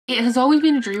It has always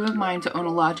been a dream of mine to own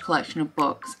a large collection of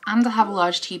books and to have a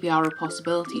large TBR of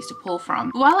possibilities to pull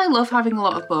from. But while I love having a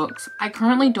lot of books, I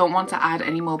currently don't want to add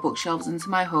any more bookshelves into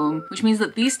my home, which means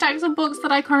that these stacks of books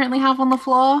that I currently have on the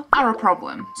floor are a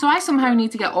problem. So I somehow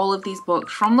need to get all of these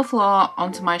books from the floor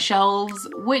onto my shelves,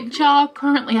 which are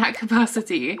currently at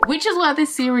capacity, which is where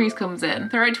this series comes in.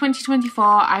 Throughout 2024,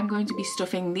 I'm going to be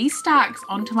stuffing these stacks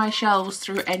onto my shelves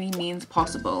through any means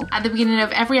possible. At the beginning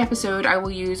of every episode, I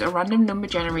will use a random number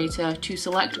generator to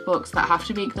select books that have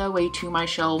to make their way to my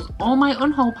shelves or my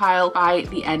unhaul pile by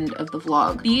the end of the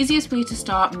vlog. The easiest way to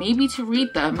start may be to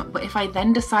read them, but if I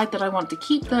then decide that I want to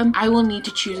keep them, I will need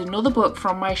to choose another book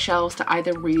from my shelves to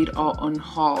either read or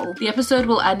unhaul. The episode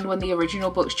will end when the original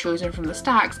books chosen from the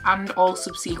stacks and all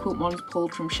subsequent ones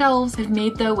pulled from shelves have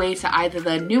made their way to either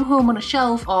their new home on a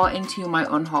shelf or into my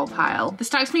unhaul pile. The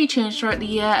stacks may change throughout the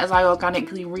year as I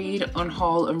organically read,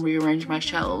 unhaul and rearrange my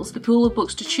shelves. The pool of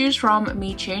books to choose from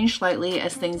may change slightly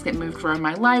as things get moved around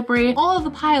my library, or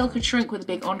the pile could shrink with a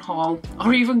big unhaul,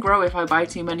 or even grow if I buy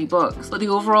too many books, but the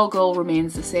overall goal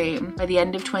remains the same. By the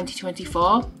end of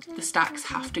 2024, the stacks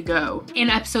have to go. In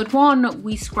episode 1,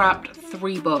 we scrapped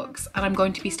 3 books, and I'm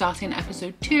going to be starting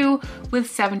episode 2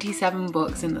 with 77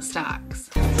 books in the stacks.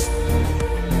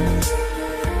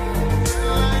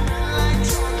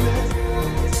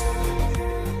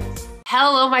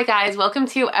 Hello my guys, welcome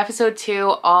to episode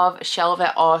 2 of Shelve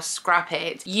It or Scrap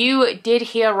It. You did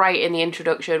hear right in the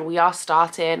introduction, we are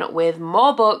starting with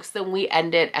more books than we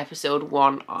ended episode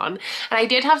 1 on. And I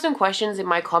did have some questions in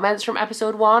my comments from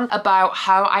episode 1 about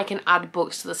how I can add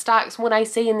books to the stacks when I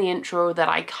say in the intro that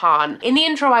I can't. In the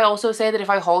intro I also say that if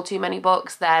I haul too many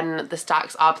books then the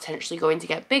stacks are potentially going to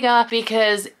get bigger,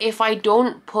 because if I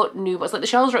don't put new books, like the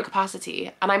shelves are at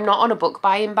capacity and I'm not on a book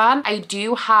buying ban, I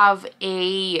do have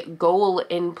a goal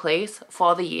in place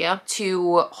for the year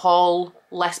to haul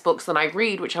less books than I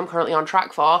read, which I'm currently on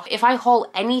track for. If I haul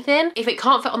anything, if it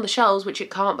can't fit on the shelves, which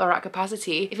it can't, they're at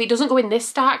capacity, if it doesn't go in this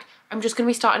stack, I'm just going to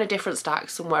be starting a different stack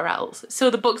somewhere else. So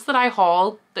the books that I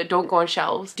haul that don't go on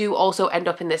shelves do also end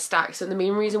up in this stack. So the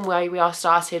main reason why we are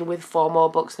starting with 4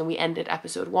 more books than we ended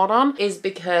episode 1 on is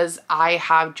because I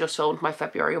have just filmed my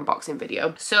February unboxing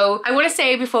video. So I want to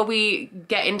say before we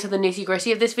get into the nitty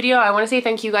gritty of this video, I want to say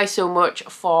thank you guys so much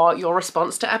for your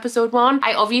response to episode 1.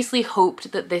 I obviously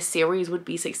hoped that this series would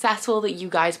be successful, that you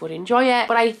guys would enjoy it,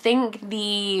 but I think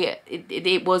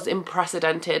it was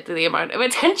unprecedented, the amount of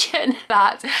attention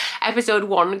that episode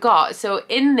 1 got. So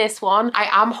in this one, I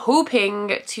am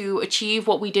hoping to achieve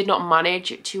what we did not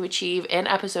manage to achieve in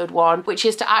episode 1, which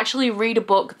is to actually read a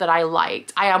book that I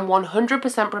liked. I am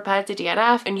 100% prepared to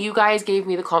DNF, and you guys gave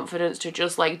me the confidence to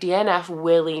just like DNF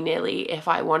willy-nilly if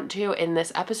I want to in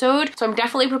this episode. So I'm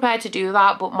definitely prepared to do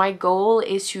that, but my goal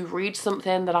is to read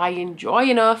something that I enjoy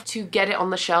enough to get it on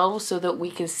the shelves so that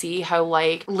we can see how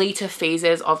like later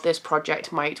phases of this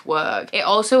project might work. It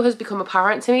also has become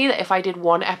apparent to me that if I did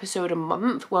 1 episode a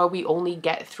month where we only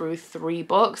get through 3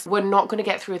 books, we're not going to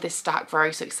get through this stack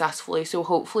very successfully. So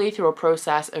hopefully through a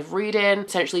process of reading,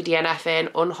 essentially DNFing,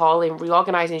 unhauling,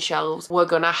 reorganizing shelves, we're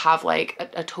gonna have like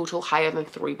a total higher than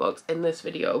 3 books in this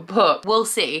video, but we'll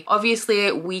see.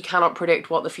 Obviously we cannot predict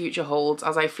what the future holds,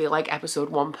 as I feel like episode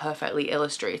 1 perfectly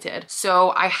illustrated.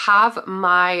 So I have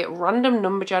my random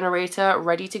number generator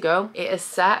ready to go. It is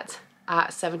set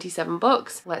at 77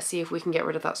 books. Let's see if we can get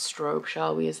rid of that strobe,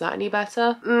 shall we? Is that any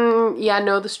better? Yeah,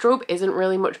 no, the strobe isn't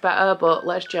really much better, but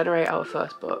let's generate our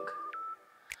first book.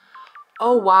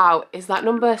 Oh wow, is that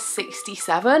number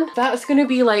 67? That's gonna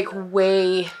be like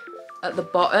way at the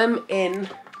bottom in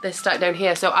this stack down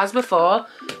here. So as before,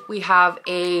 we have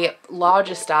a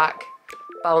larger stack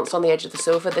balanced on the edge of the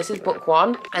sofa. This is book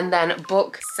 1, and then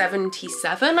book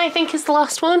 77, I think is the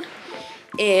last one,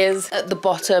 is at the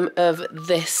bottom of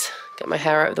this. Get my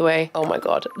hair out of the way. Oh my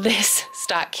god, this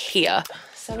stack here.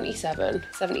 77,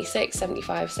 76,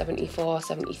 75, 74,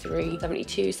 73,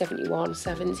 72, 71,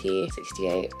 70,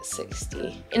 68,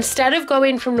 60. Instead of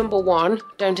going from number 1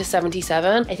 down to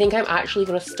 77, I think I'm actually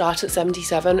going to start at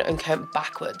 77 and count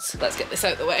backwards. Let's get this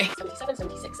out of the way. 77,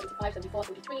 76, 75, 74,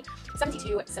 73,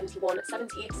 72, 71,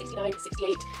 70, 69,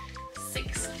 68,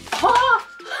 6. Oh!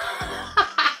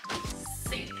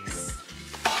 6.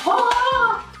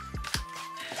 Oh!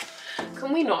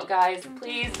 Can we not, guys?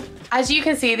 Please. As you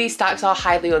can see, these stacks are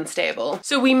highly unstable.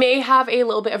 So we may have a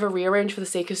little bit of a rearrange for the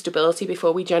sake of stability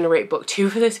before we generate book 2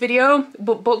 for this video.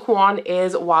 But book 1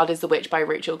 is Wild as the Witch by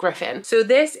Rachel Griffin. So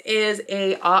this is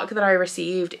a arc that I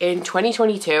received in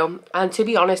 2022. And to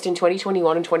be honest, in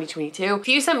 2021 and 2022, if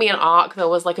you sent me an arc, there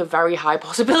was like a very high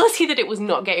possibility that it was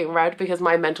not getting read because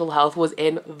my mental health was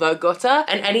in the gutter.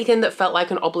 And anything that felt like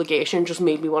an obligation just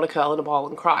made me want to curl in a ball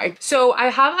and cry. So I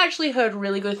have actually heard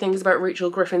really good things about Rachel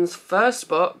Griffin's first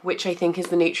book, which I think is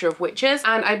The Nature of Witches.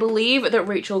 And I believe that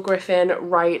Rachel Griffin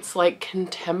writes like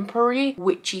contemporary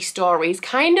witchy stories,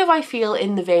 kind of I feel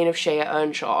in the vein of Shea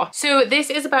Earnshaw. So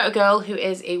this is about a girl who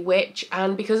is a witch,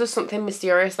 and because of something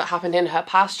mysterious that happened in her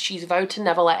past, she's vowed to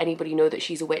never let anybody know that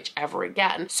she's a witch ever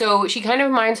again. So she kind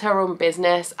of minds her own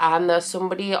business, and there's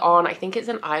somebody on, I think it's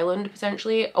an island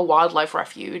potentially, a wildlife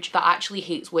refuge, that actually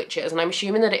hates witches, and I'm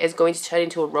assuming that it is going to turn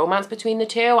into a romance between the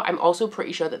two. I'm also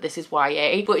pretty sure that this is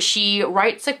YA, but she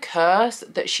writes a curse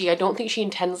that I don't think she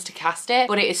intends to cast it,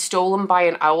 but it is stolen by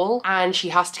an owl, and she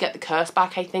has to get the curse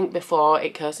back, I think, before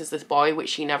it curses this boy, which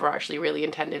she never actually really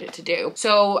intended it to do.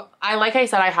 So like I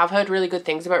said, I have heard really good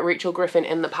things about Rachel Griffin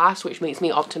in the past, which makes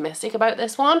me optimistic about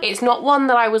this one. It's not one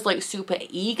that I was like super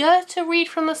eager to read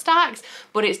from the stacks,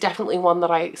 but it's definitely one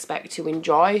that I expect to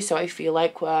enjoy, so I feel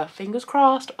like we're, fingers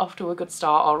crossed, off to a good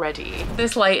start already.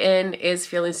 This lighting is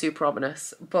feeling super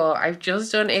ominous, but I've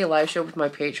just done a live show with my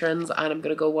patrons, and I'm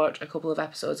gonna go watch a couple of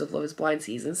episodes of Love is Blind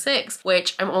season 6,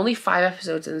 which I'm only 5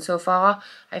 episodes in so far.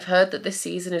 I've heard that this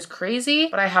season is crazy,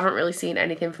 but I haven't really seen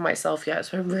anything for myself yet,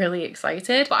 so I'm really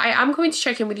excited. But I am going to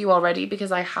check in with you already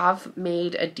because I have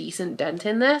made a decent dent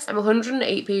in this. I'm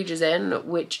 108 pages in,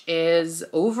 which is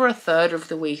over a third of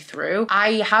the way through.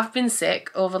 I have been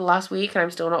sick over the last week and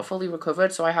I'm still not fully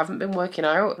recovered, so I haven't been working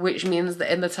out, which means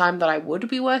that in the time that I would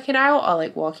be working out or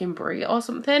like walking Brie or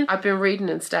something, I've been reading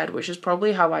instead, which is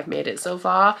probably how I've made it so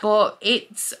far. But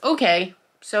it's okay.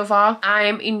 So far,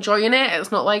 I'm enjoying it.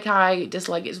 It's not like I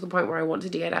dislike it to the point where I want to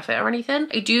DNF it or anything.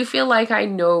 I do feel like I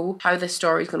know how this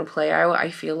story is going to play out.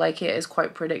 I feel like it is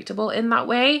quite predictable in that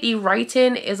way. The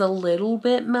writing is a little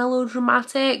bit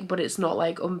melodramatic, but it's not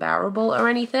like unbearable or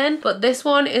anything. But this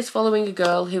one is following a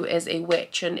girl who is a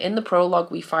witch, and in the prologue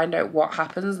we find out what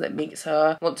happens that makes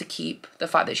her want to keep the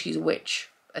fact that she's a witch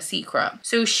a secret.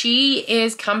 So she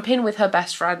is camping with her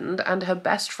best friend, and her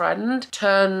best friend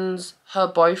turns her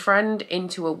boyfriend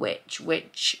into a witch,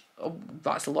 which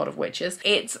that's a lot of witches.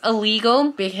 It's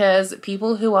illegal because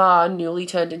people who are newly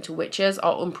turned into witches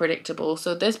are unpredictable.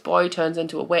 So this boy turns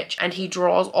into a witch and he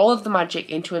draws all of the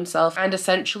magic into himself and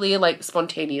essentially like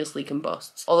spontaneously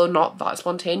combusts. Although not that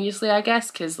spontaneously, I guess,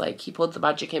 because like he pulled the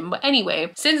magic in. But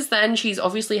anyway, since then she's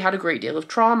obviously had a great deal of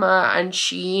trauma and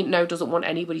she now doesn't want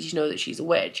anybody to know that she's a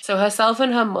witch. So herself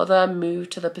and her mother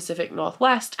moved to the Pacific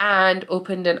Northwest and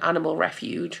opened an animal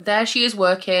refuge. There she is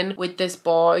working with this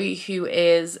boy who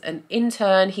is an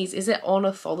intern. Is it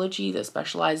ornithology that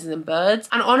specializes in birds?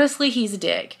 And honestly, he's a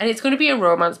dick. And it's going to be a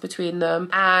romance between them,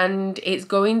 and it's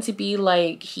going to be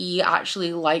like he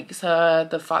actually likes her.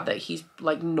 The fact that he's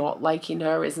like not liking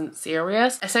her isn't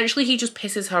serious. Essentially, he just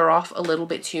pisses her off a little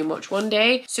bit too much one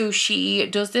day. So she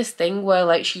does this thing where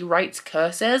like she writes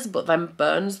curses but then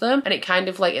burns them, and it kind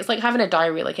of like, it's like having a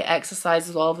diary, like it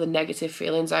exercises all of the negative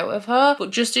feelings out of her. But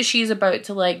just as she's about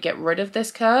to like get rid of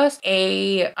this curse,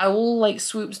 a owl like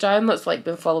swoops down that's like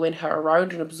been following her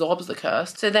around and absorbs the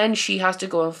curse. So then she has to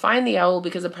go and find the owl,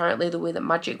 because apparently the way that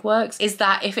magic works is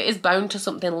that if it is bound to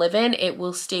something living, it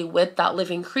will stay with that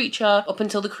living creature up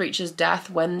until the creature's death,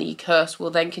 when the curse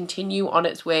will then continue on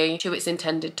its way to its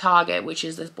intended target, which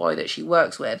is this boy that she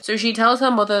works with. So she tells her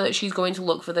mother that she's going to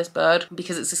look for this bird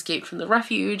because it's escaped from the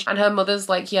refuge, and her mother's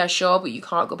like, yeah sure, but you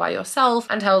can't go by yourself,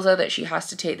 and tells her that she has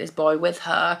to take this boy with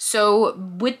her. So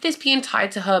with this being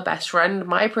tied to her best friend,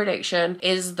 my prediction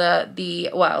is that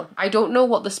well, I don't know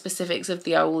what the specifics of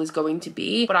the owl is going to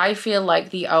be, but I feel like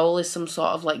the owl is some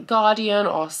sort of like guardian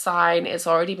or sign. It's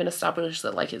already been established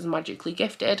that like it's magically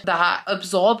gifted, that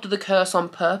absorbed the curse on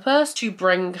purpose to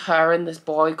bring her and this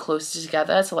boy closer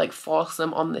together, to like force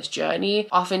them on this journey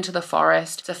off into the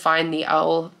forest to find the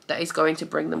owl that is going to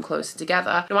bring them closer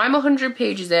together. Now I'm 100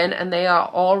 pages in and they are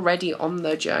already on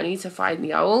their journey to find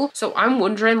the owl, so I'm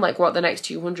wondering like what the next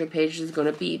 200 pages is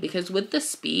going to be, because with the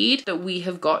speed that we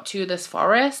have got to this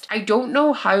forest, I don't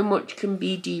know how much can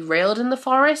be derailed in the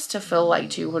forest to fill like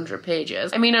 200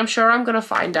 pages. I mean, I'm sure I'm gonna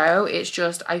find out. It's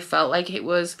just I felt like it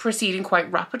was proceeding quite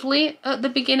rapidly at the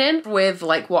beginning with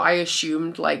like what I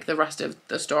assumed like the rest of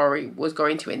the story was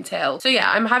going to entail. So yeah,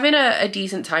 I'm having a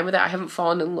decent time with it. I haven't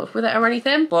fallen in love with it or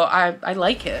anything, but I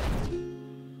like it.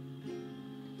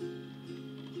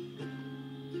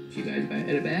 You guys about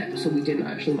it a bit, so we didn't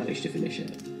actually manage to finish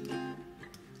it.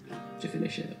 to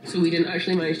finish it. So we didn't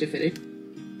actually manage to finish.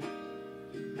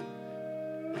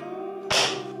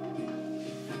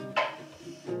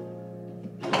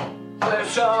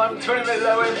 So 20 minute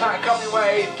low impact coming your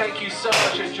way. Thank you so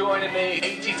much for joining me.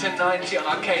 80 to 90 on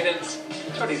our cadence.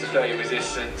 20 to 30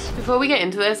 resistance. Before we get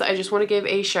into this, I just want to give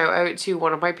a shout out to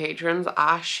one of my patrons,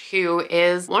 Ash, who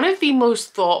is one of the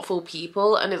most thoughtful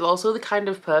people and is also the kind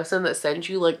of person that sends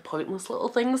you like pointless little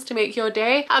things to make your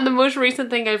day. And the most recent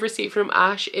thing I've received from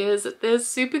Ash is this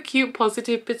super cute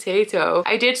positive potato.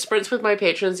 I did sprints with my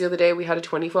patrons the other day. We had a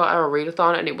 24-hour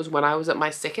readathon and it was when I was at my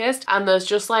sickest, and there's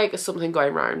just like something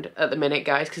going around at the minute,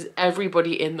 guys, because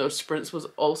everybody in those sprints was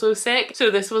also sick. So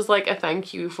this was like a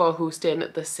thank you for hosting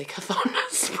the sickathon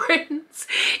sprints.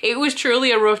 It was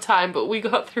truly a rough time, but we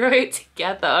got through it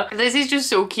together. This is just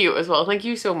so cute as well. Thank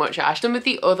you so much, Ash. Some of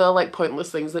the other like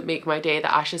pointless things that make my day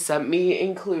that Ash has sent me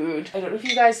include, I don't know if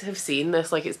you guys have seen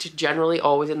this, like it's just generally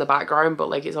always in the background, but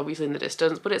like it's obviously in the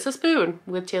distance, but it's a spoon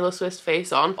with Taylor Swift's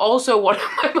face on. Also one of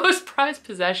my most prized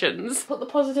possessions. Put the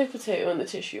positive potato in the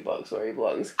tissue box where he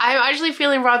belongs. I'm actually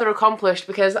feeling rather accomplished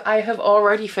because I have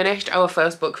already finished our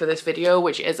first book for this video,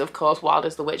 which is of course Wild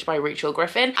as the Witch by Rachel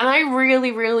Griffin, and I really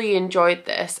enjoyed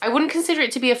this. I wouldn't consider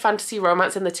it to be a fantasy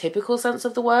romance in the typical sense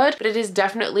of the word, but it is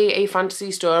definitely a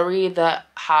fantasy story that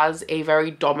has a very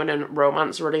dominant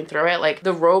romance running through it. Like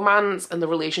the romance and the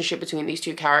relationship between these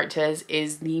two characters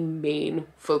is the main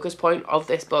focus point of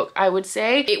this book, I would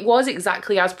say. It was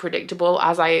exactly as predictable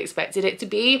as I expected it to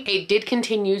be. It did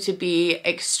continue to be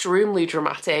extremely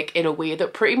dramatic in a way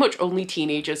that pretty much only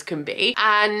teenagers can be.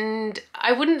 And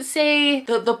I wouldn't say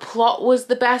that the plot was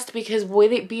the best, because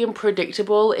with it being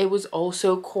predictable, it was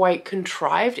also quite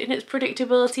contrived in its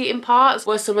predictability in parts,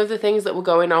 where some of the things that were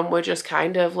going on were just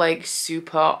kind of like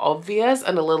super obvious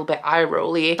and a little bit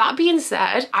eye-rolly. That being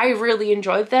said, I really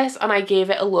enjoyed this and I gave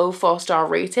it a low 4-star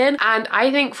rating, and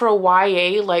I think for a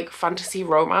YA like fantasy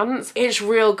romance, it's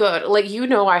real good. Like, you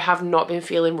know, I have not been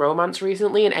feeling romance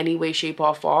recently in any way, shape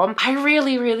or form. I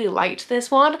really liked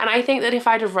this one, and I think that if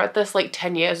I'd have read this like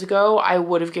 10 years ago, I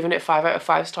would have given it 5 out of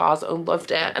 5 stars and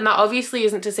loved it. And that obviously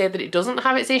isn't to say that it doesn't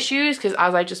have its issues, because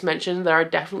as I just mentioned, there are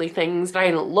definitely things that I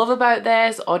didn't love about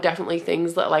this, or definitely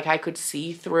things that like I could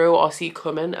see through or see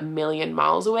coming a million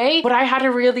miles away, but I had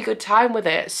a really good time with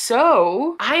it.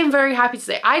 So I am very happy to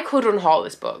say I could unhaul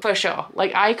this book for sure.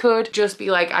 Like I could just be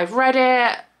like, I've read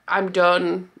it, I'm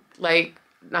done, like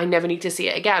I never need to see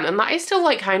it again, and that is still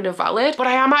like kind of valid. But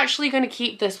I am actually going to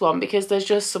keep this one because there's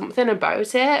just something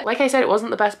about it. Like I said, it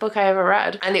wasn't the best book I ever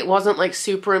read and it wasn't like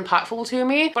super impactful to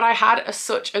me, but I had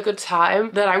such a good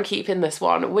time that I'm keeping this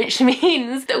one, which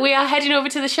means that we are heading over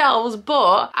to the shelves.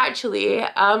 But actually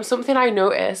something I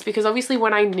noticed, because obviously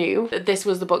when I knew that this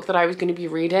was the book that I was going to be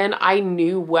reading, I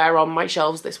knew where on my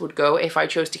shelves this would go if I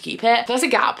chose to keep it. There's a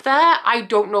gap there. I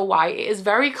don't know why. It is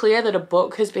very clear that a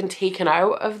book has been taken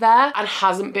out of there and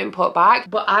hasn't been put back,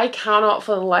 but I cannot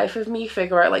for the life of me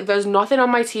figure out, like there's nothing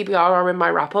on my TBR or in my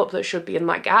wrap up that should be in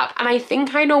that gap, and I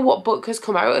think I know what book has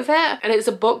come out of it, and it's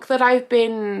a book that I've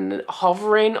been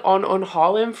hovering on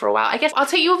unhauling for a while. I guess I'll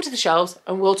take you over to the shelves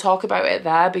and we'll talk about it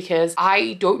there, because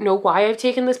I don't know why I've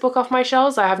taken this book off my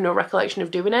shelves. I have no recollection of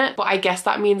doing it, but I guess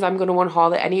that means I'm going to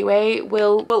unhaul it anyway.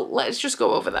 Well, let's just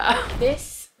go over there.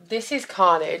 This is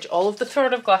carnage. All of the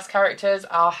Throne of Glass characters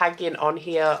are hanging on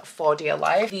here for dear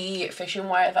life. The fishing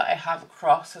wire that I have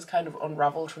across has kind of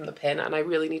unraveled from the pin and I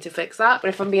really need to fix that. But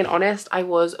if I'm being honest, I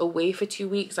was away for 2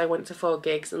 weeks. I went to 4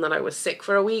 gigs and then I was sick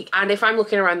for a week. And if I'm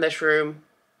looking around this room,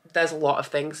 there's a lot of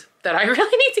things that I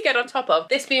really need to get on top of,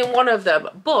 this being one of them.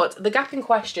 But the gap in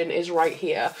question is right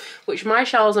here, which my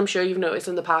shelves, I'm sure you've noticed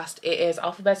in the past, it is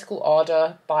alphabetical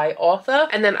order by author,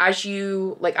 and then as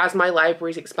my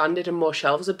library's expanded and more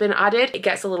shelves have been added, it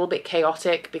gets a little bit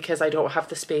chaotic because I don't have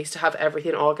the space to have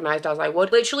everything organized as I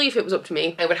would. Literally, if it was up to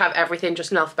me, I would have everything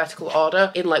just in alphabetical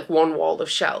order in like one wall of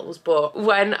shelves. But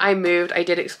when I moved, I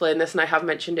did explain this and I have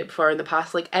mentioned it before in the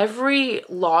past, like every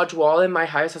large wall in my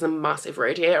house has a massive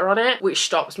radiator on it, which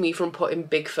stops me from putting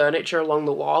big furniture along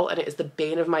the wall, and it is the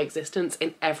bane of my existence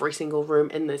in every single room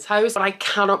in this house. But I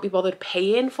cannot be bothered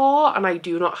paying for, and I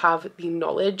do not have the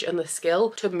knowledge and the skill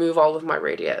to move all of my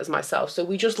radiators myself, so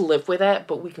we just live with it,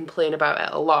 but we complain about it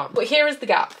a lot. But here is the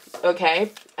gap,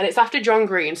 okay, and it's after John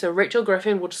Green, so Rachel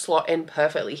Griffin would slot in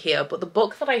perfectly here. But the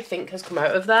book that I think has come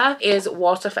out of there is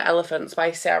Water for Elephants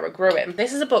by Sarah Gruen.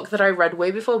 This is a book that I read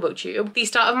way before BookTube. The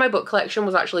start of my book collection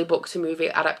was actually book to movie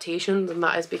adaptations, and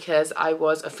that is because I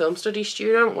was a film studies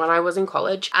student when I was in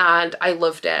college, and I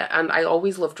loved it, and I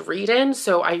always loved reading,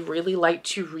 so I really liked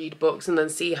to read books and then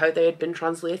see how they had been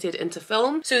translated into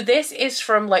film. So this is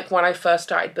from like when I first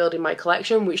started building my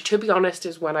collection, which to be honest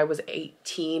is when I was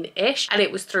 18-ish, and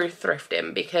it was through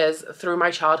thrifting, because through my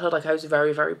childhood, like I was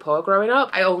very, very poor growing up.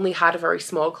 I only had a very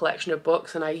small collection of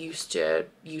books, and I used to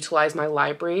utilize my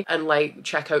library and like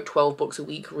check out 12 books a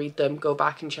week, read them, go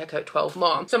back and check out 12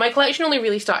 more. So my collection only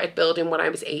really started building when I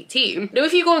was 18. Now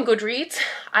if you go on Goodreads,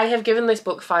 I have given this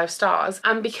book 5 stars,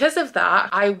 and because of that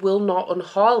I will not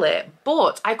unhaul it,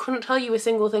 but I couldn't tell you a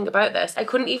single thing about this. I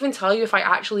couldn't even tell you if I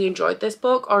actually enjoyed this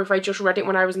book or if I just read it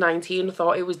when I was 19,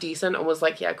 thought it was decent and was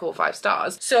like, yeah, cool, 5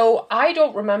 stars. So I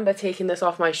don't remember taking this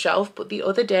off my shelf, but the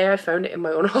other day I found it in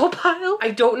my unhaul pile. I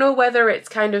don't know whether it's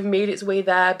kind of made its way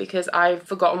there because I've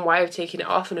forgotten why I've taken it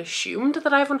off and assumed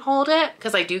that I've unhauled it,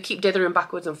 because I do keep dithering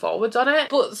backwards and forwards on it.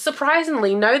 But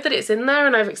surprisingly, now that it's in there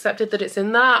and I've accepted that it's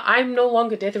in there, I'm no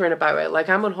longer dithering about it. Like,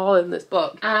 I'm unhauling this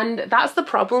book. And that's the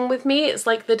problem with me. It's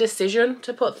like the decision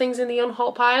to put things in the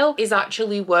unhaul pile is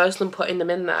actually worse than putting them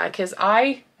in there, because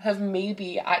I have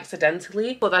maybe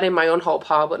accidentally put that in my unhaul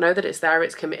pile, but now that it's there,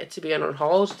 it's committed to being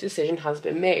unhauled. Decision has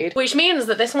been made, which means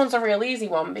that this one's a real easy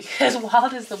one, because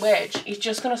Wild as the Witch is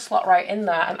just going to slot right in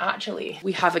there, and actually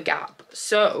we have a gap.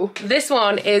 So this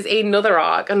one is another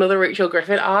arc, another Rachel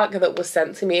Griffin arc that was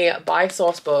sent to me by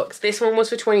Source Books. This one was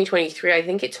for 2023. I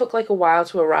think it took like a while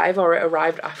to arrive, or it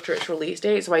arrived after its release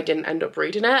date, so I didn't end up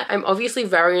reading it. I'm obviously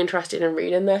very interested in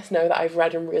reading this now that I've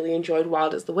read and really enjoyed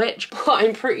Wild as the Witch, but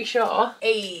I'm pretty sure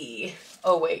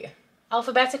oh wait,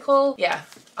 alphabetical? Yeah,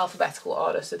 alphabetical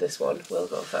order, so this one will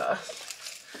go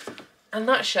first. And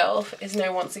that shelf is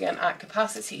now once again at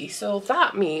capacity, so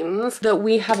that means that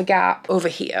we have a gap over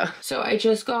here. So I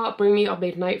just got Bring Me Up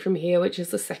Midnight from here, which is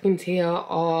the second tier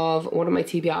of one of my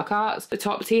TBR carts. The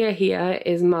top tier here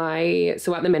is my,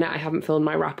 so at the minute I haven't filled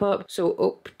my wrap up, so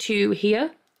up to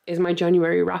here is my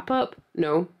January wrap up,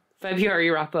 no, February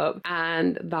wrap up,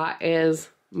 and that is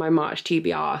my March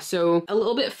TBR. So a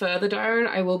little bit further down,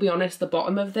 I will be honest, the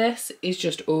bottom of this is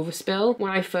just overspill. When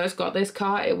I first got this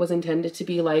cart, it was intended to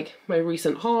be like my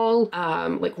recent haul,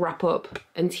 like wrap up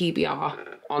and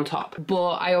TBR on top,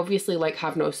 but I obviously like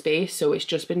have no space, so it's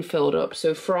just been filled up.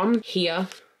 So from here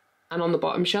and on the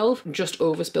bottom shelf, just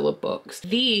overspill of books.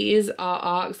 These are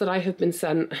arcs that I have been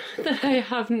sent that I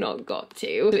have not got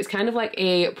to. So it's kind of like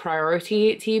a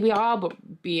priority TBR,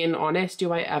 but being honest,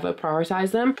 do I ever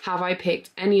prioritize them? Have I picked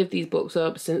any of these books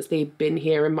up since they've been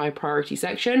here in my priority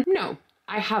section? No,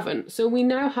 I haven't. So we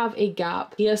now have a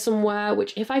gap here somewhere,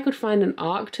 which if I could find an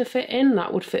arc to fit in,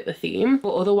 that would fit the theme.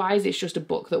 But otherwise, it's just a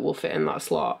book that will fit in that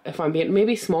slot. If I'm being,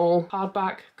 maybe small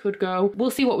hardback could go.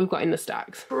 We'll see what we've got in the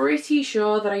stacks. Pretty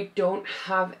sure that I don't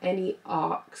have any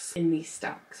arcs in these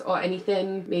stacks or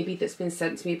anything maybe that's been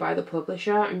sent to me by the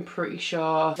publisher. I'm pretty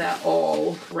sure they're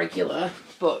all regular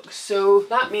books. So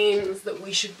that means that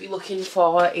we should be looking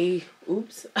for a,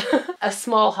 oops, a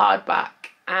small hardback.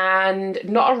 And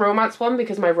not a romance one,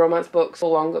 because my romance books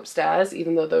belong upstairs,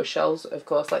 even though those shelves, of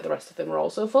course, like the rest of them, are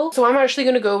also full. So I'm actually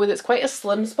going to go with, it's quite a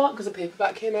slim spot because a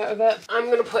paperback came out of it. I'm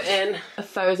going to put in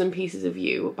 1,000 Pieces of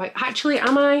You. But actually,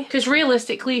 am I? Because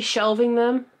realistically, shelving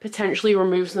them potentially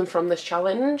removes them from this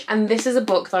challenge. And this is a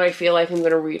book that I feel like I'm going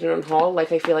to read and unhaul.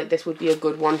 Like, I feel like this would be a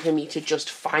good one for me to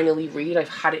just finally read. I've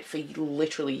had it for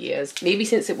literally years. Maybe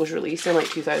since it was released in like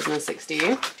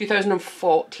 2016,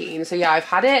 2014. So yeah, I've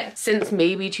had it since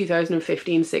maybe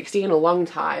 2015-16, a long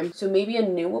time. So maybe a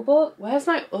newer book. Where's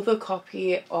my other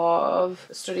copy of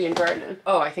Study and Drowning?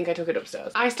 Oh, I think I took it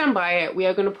upstairs. I stand by it. We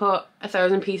are going to put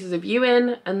 1,000 Pieces of You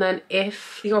in, and then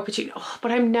if the opportunity, oh,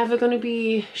 but I'm never going to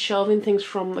be shelving things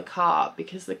from the cart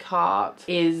because the cart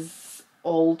is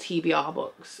all TBR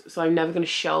books, so I'm never going to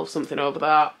shelve something over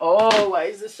there. Oh, why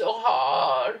is this so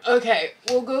hard? Okay,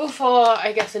 we'll go for,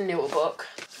 I guess, a newer book.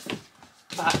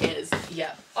 That is,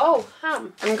 yeah. Oh,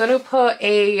 ham. I'm gonna put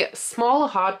a smaller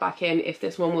hardback in if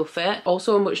this one will fit.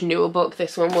 Also a much newer book.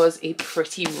 This one was a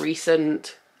pretty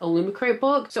recent Illumicrate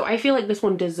book, so I feel like this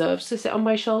one deserves to sit on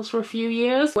my shelves for a few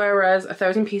years, whereas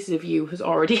 1,000 Pieces of You has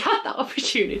already had that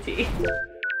opportunity.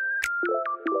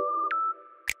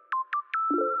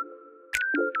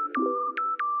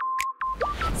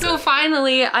 So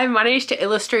finally, I managed to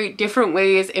illustrate different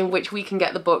ways in which we can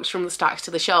get the books from the stacks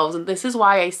to the shelves, and this is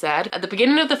why I said at the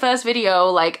beginning of the first video,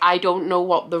 like, I don't know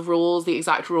what the rules, the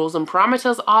exact rules and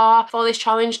parameters are for this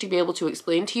challenge to be able to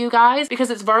explain to you guys, because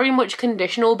it's very much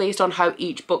conditional based on how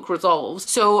each book resolves.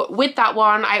 So with that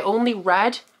one, I only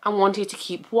read and wanted to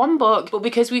keep one book, but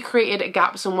because we created a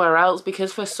gap somewhere else,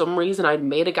 because for some reason I'd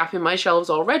made a gap in my shelves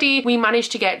already, we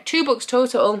managed to get 2 books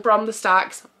total from the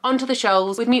stacks onto the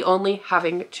shelves with me only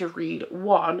having to read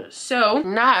one. So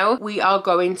now we are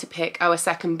going to pick our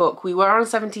second book. We were on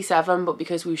 77, but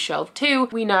because we've shelved 2,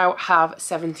 we now have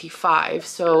 75.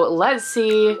 So let's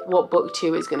see what book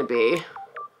 2 is going to be.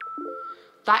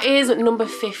 That is number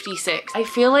 56. I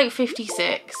feel like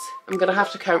 56, I'm gonna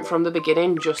have to count from the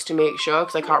beginning just to make sure,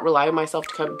 because I can't rely on myself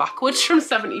to count backwards from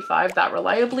 75 that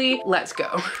reliably. Let's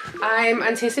go. I'm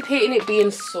anticipating it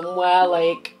being somewhere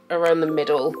like around the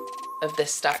middle of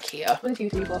this stack here. 1, 2,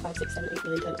 3, 4, 5, 6, 7, 8,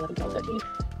 9, 10, 11, 12, 13,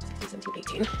 16, 17,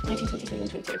 18, 19, 20, 21,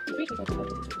 22, 23, 24,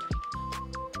 25,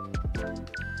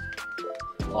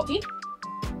 26, 40.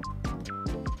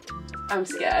 I'm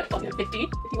scared. 50,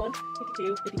 51,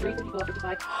 52, 53, 54,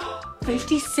 55,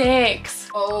 56.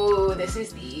 Oh, this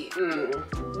is the,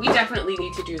 we definitely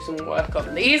need to do some work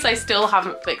on these. I still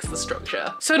haven't fixed the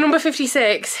structure. So number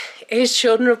 56 is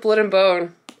Children of Blood and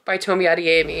Bone by Tomi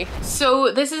Adeyemi. So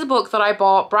this is a book that I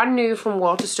bought brand new from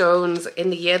Waterstones in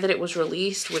the year that it was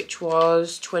released, which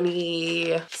was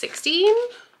 2016?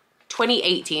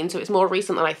 2018, so it's more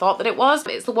recent than I thought that it was.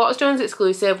 It's the Waterstones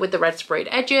exclusive with the red sprayed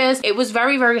edges. It was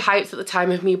very, very hyped at the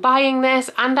time of me buying this,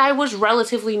 and I was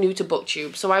relatively new to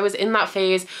booktube, so I was in that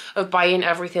phase of buying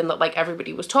everything that like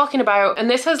everybody was talking about, and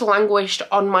this has languished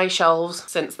on my shelves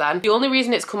since then. The only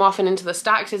reason it's come off and into the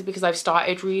stacks is because I've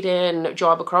started reading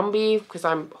Joe Abercrombie because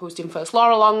I'm hosting First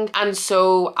Law along, and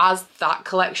so as that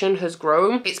collection has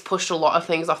grown, it's pushed a lot of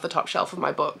things off the top shelf of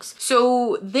my books.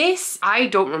 So this, I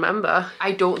don't remember.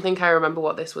 I don't think I remember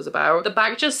what this was about. The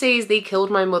back just says, they killed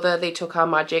my mother, they took our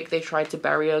magic, they tried to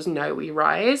bury us, now we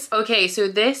rise. Okay, so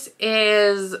this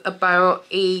is about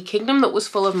a kingdom that was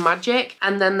full of magic,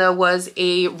 and then there was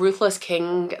a ruthless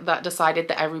king that decided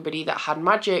that everybody that had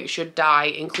magic should die,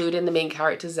 including the main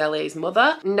character Zele's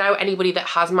mother. Now anybody that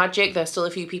has magic, there's still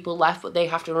a few people left, but they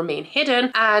have to remain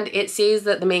hidden, and it says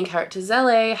that the main character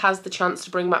Zele has the chance to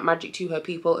bring back magic to her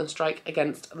people and strike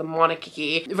against the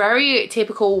monarchy. Very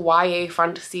typical YA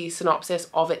fantasy synopsis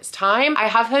of its time. I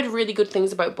have heard really good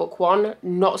things about book 1,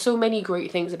 not so many great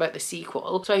things about the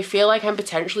sequel, so I feel like I'm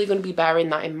potentially going to be bearing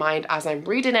that in mind as I'm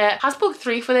reading it. Has book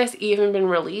 3 for this even been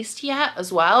released yet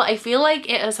as well? I feel like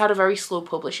it has had a very slow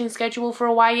publishing schedule for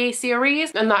a YA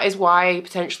series, and that is why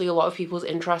potentially a lot of people's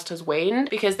interest has waned,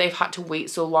 because they've had to wait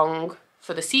so long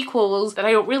for the sequels that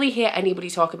I don't really hear anybody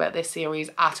talk about this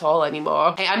series at all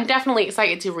anymore. I'm definitely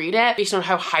excited to read it based on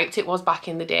how hyped it was back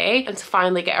in the day and to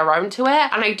finally get around to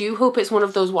it, and I do hope it's one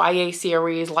of those YA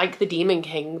series like The Demon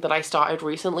King that I started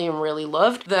recently and really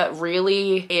loved, that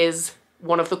really is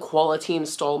one of the quality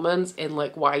installments in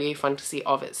like YA fantasy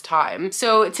of its time.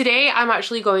 So today I'm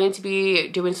actually going to be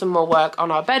doing some more work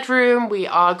on our bedroom. We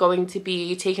are going to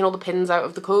be taking all the pins out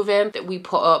of the coving that we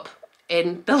put up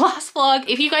in the last vlog.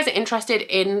 If you guys are interested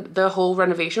in the whole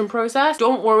renovation process,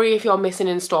 don't worry if you're missing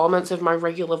installments of my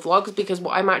regular vlogs, because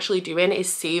what I'm actually doing is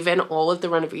saving all of the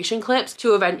renovation clips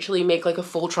to eventually make like a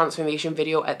full transformation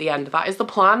video at the end. That is the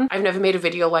plan. I've never made a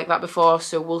video like that before,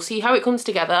 so we'll see how it comes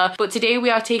together. But today we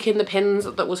are taking the pins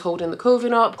that was holding the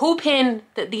coving up, hoping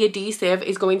that the adhesive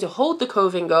is going to hold the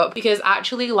coving up, because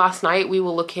actually last night we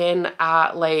were looking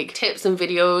at like tips and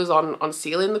videos on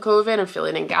sealing the coving and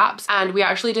filling in gaps, and we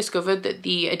actually discovered that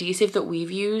the adhesive that we've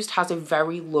used has a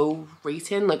very low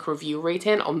rating, like review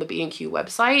rating on the B&Q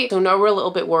website. So now we're a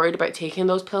little bit worried about taking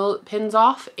those pins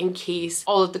off in case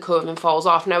all of the coving falls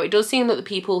off. Now it does seem that the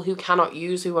people who cannot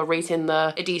use, who are rating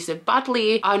the adhesive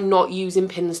badly, are not using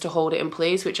pins to hold it in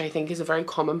place, which I think is a very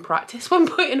common practice when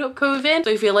putting up coving. So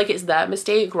I feel like it's their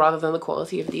mistake rather than the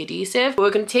quality of the adhesive. But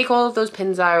we're going to take all of those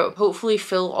pins out, hopefully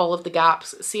fill all of the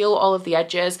gaps, seal all of the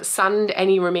edges, sand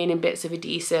any remaining bits of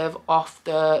adhesive off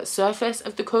the surface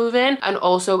of the coving, and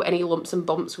also any lumps and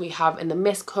bumps we have in the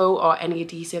mist coat or any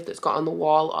adhesive that's got on the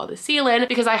wall or the ceiling,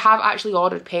 because I have actually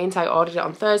ordered paint. I ordered it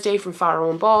on Thursday from Farrow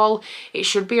and Ball. It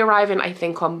should be arriving I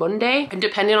think on Monday, and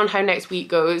depending on how next week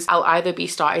goes, I'll either be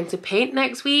starting to paint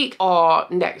next week or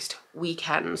next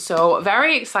weekend. So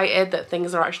very excited that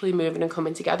things are actually moving and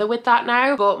coming together with that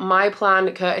now. But my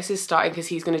plan, Curtis is starting because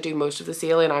he's going to do most of the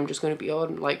sealing. I'm just going to be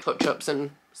on like touch-ups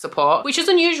and support, which is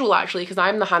unusual actually, because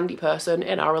I'm the handy person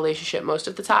in our relationship most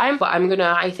of the time. But I'm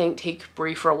gonna, I think, take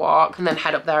Brie for a walk and then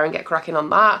head up there and get cracking on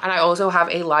that. And I also have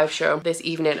a live show this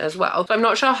evening as well, so I'm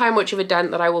not sure how much of a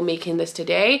dent that I will make in this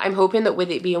today. I'm hoping that with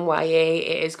it being YA,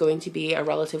 it is going to be a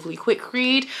relatively quick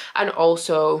read and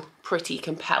also pretty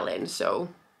compelling, so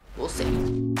we'll see.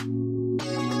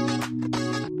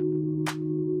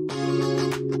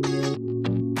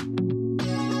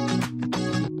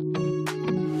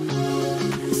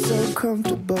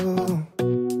 Comfortable,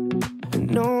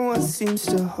 and no one seems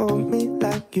to hold me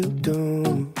like you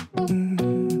do.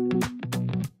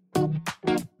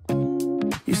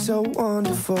 You're so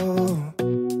wonderful.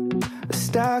 A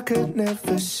star could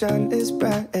never shine as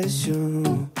bright as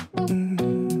you.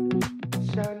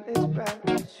 Shine as bright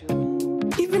as you.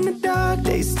 Even the dark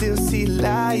days still see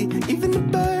light. Even the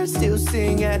birds still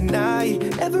sing at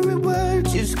night. Every word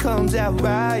just comes out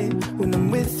right when I'm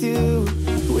with you,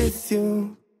 with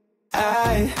you.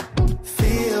 I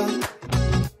feel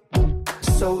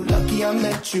so lucky I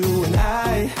met you, and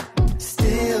I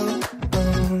still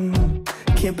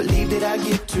can't believe that I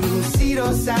get to see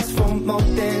those eyes for more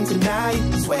than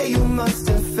tonight. Swear you must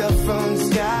have fell from the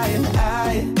sky, and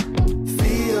I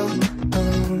feel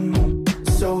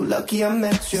so lucky I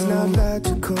met you. It's not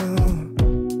logical,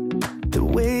 the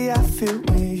way I feel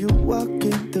when you walk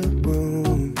in the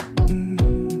room.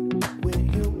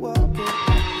 When you walk in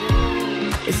the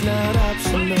room, it's not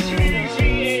optional.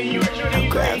 How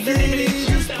gravity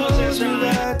just pulls me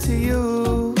right to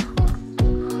you,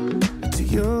 to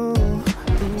you.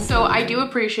 So I do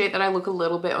appreciate that I look a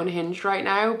little bit unhinged right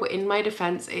now, but in my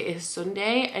defense, it is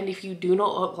Sunday, and if you do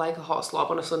not look like a hot slob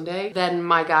on a Sunday, then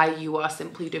my guy, you are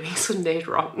simply doing Sundays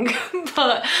wrong.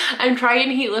 But I'm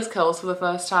trying heatless curls for the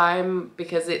first time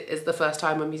because it is the first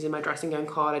time I'm using my dressing gown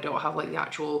cord. I don't have like the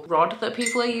actual rod that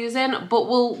people are using, but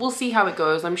we'll see how it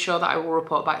goes. I'm sure that I will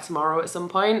report back tomorrow at some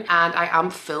point, and I am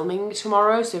filming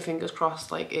tomorrow, so fingers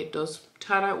crossed like it does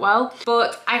turn out well.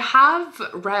 But I have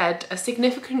read a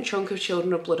significant chunk of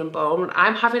Children of Blood and Bone.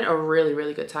 I'm having a really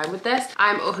good time with this.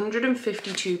 I'm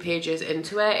 152 pages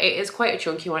into it. It is quite a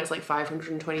chunky one. It's like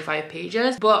 525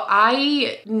 pages, but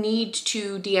I need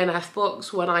to DNF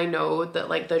books when I know that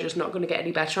like they're just not going to get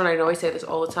any better, and I know I say this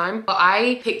all the time, but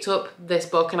I picked up this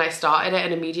book and I started it,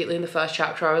 and immediately in the first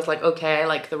chapter I was like, okay, I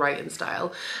like the writing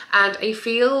style. And I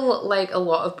feel like a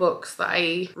lot of books that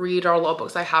I read, or a lot of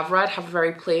books I have read, have a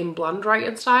very plain, bland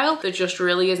writing style that just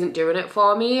really isn't doing it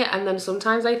for me. And then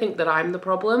sometimes I think that I'm the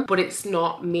problem, but it's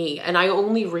not me. And I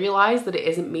only realize that it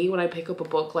isn't me when I pick up a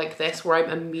book like this, where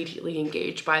I'm immediately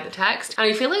engaged by the text. And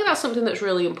I feel like that's something that's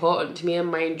really important to me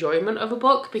and my enjoyment of a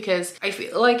book, because I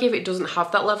feel like if it doesn't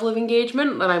have that level of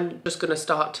engagement, then I'm just gonna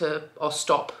start to, or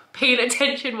stop paying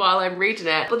attention while I'm reading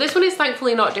it. But this one is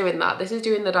thankfully not doing that. This is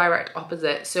doing the direct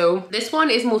opposite. So this one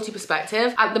is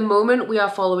multi-perspective. At the moment, we are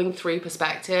following 3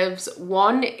 perspectives.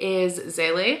 One is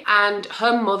Zélie, and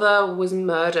her mother was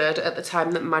murdered at the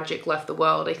time that magic left the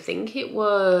world. I think it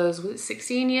was it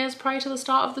 16 years prior to the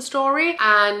start of the story?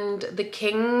 And the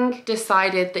king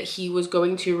decided that he was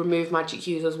going to remove magic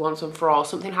users once and for all.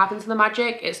 Something happened to the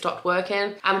magic, it stopped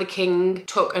working, and the king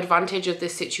took advantage of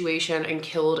this situation and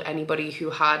killed anybody who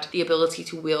had the ability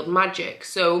to wield magic.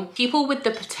 So people with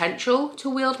the potential to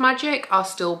wield magic are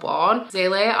still born.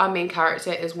 Zélie, our main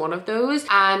character, is one of those,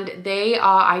 and they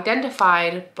are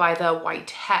identified by their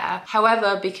white hair.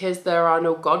 However, because there are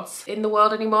no gods in the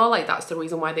world anymore, like that's the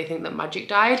reason why they think that magic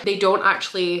died, they don't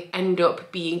actually end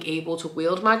up being able to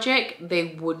wield magic.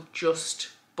 They would just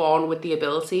born with the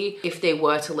ability if they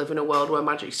were to live in a world where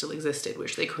magic still existed,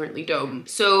 which they currently don't.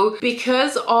 So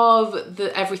because of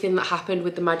everything that happened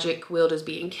with the magic wielders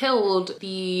being killed,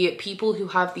 the people who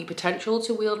have the potential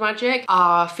to wield magic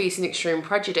are facing extreme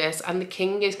prejudice, and the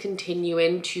king is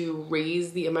continuing to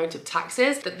raise the amount of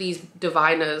taxes that these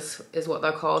diviners, is what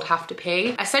they're called, have to pay,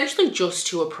 essentially just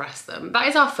to oppress them. That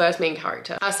is our first main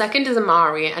character. Our second is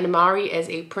Amari, and Amari is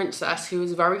a princess who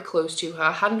is very close to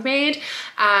her handmaid,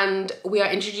 and we are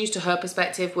introduced to her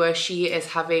perspective where she is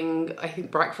having, I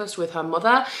think, breakfast with her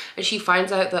mother, and she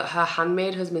finds out that her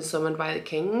handmaid has been summoned by the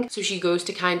king. So she goes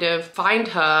to kind of find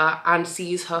her and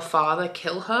sees her father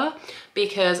kill her,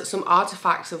 because some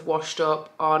artifacts have washed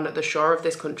up on the shore of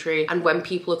this country, and when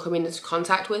people are coming into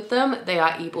contact with them, they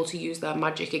are able to use their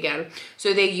magic again.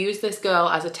 So they use this girl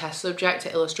as a test subject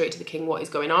to illustrate to the king what is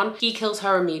going on. He kills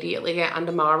her immediately, and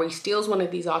Amari steals one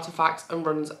of these artifacts and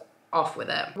runs off with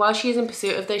it. While she is in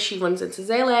pursuit of this, she runs into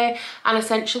Zélie and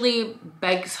essentially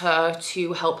begs her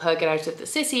to help her get out of the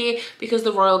city, because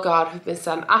the royal guard have been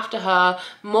sent after her,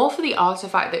 more for the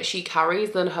artifact that she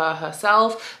carries than her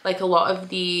herself. Like, a lot of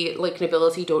the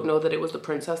nobility don't know that it was the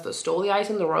princess that stole the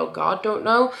item. The royal guard don't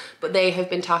know, but they have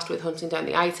been tasked with hunting down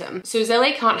the item. So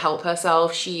Zélie can't help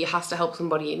herself. She has to help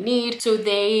somebody in need. So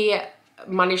they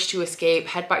manage to escape,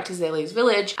 head back to Zélie's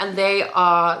village, and they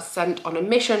are sent on a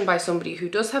mission by somebody who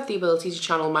does have the ability to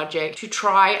channel magic to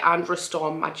try and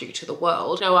restore magic to the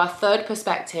world. Now, our third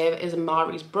perspective is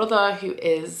Amari's brother, who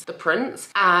is the prince,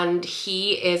 and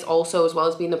he is also, as well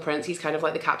as being the prince, he's kind of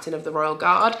like the captain of the royal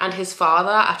guard. And his father,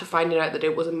 after finding out that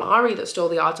it was Amari that stole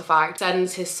the artifact,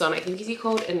 sends his son, I think, is he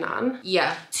called Inan?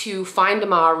 Yeah, to find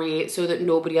Amari so that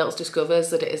nobody else discovers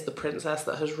that it is the princess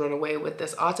that has run away with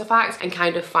this artifact, and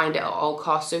kind of find it all all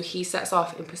costs. So he sets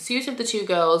off in pursuit of the two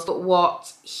girls, but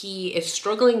what he is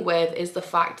struggling with is the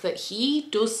fact that he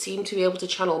does seem to be able to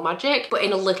channel magic, but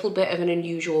in a little bit of an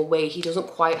unusual way. He doesn't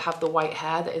quite have the white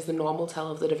hair that is the normal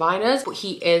tale of the diviners, but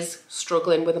he is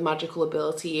struggling with a magical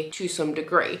ability to some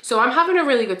degree. So I'm having a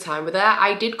really good time with it.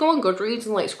 I did go on Goodreads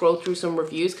and like scroll through some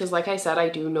reviews, because like I said, I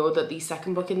do know that the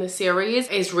second book in this series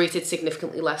is rated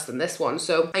significantly less than this one.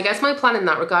 So I guess my plan in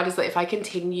that regard is that if I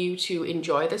continue to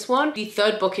enjoy this one, the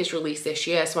third book is released this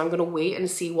year, so I'm going to wait and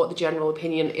see what the general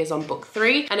opinion is on book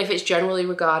 3, and if it's generally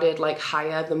regarded like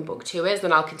higher than book 2 is,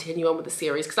 then I'll continue on with the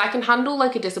series, because I can handle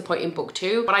like a disappointing book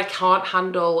 2, but I can't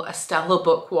handle a stellar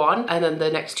book 1 and then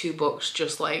the next 2 books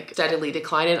just like steadily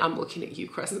declining. I'm looking at you,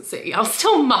 Crescent City. I'm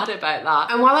still mad about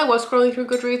that. And while I was scrolling through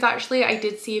Goodreads, actually, I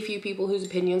did see a few people whose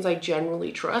opinions I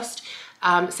generally trust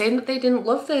saying that they didn't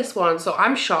love this one. So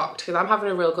I'm shocked, because I'm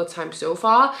having a real good time so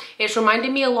far. It's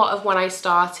reminded me a lot of when I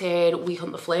started We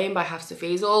Hunt the Flame by Hafsa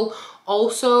Faisal.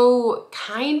 Also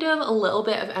kind of a little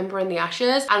bit of Ember in the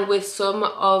Ashes, and with some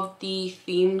of the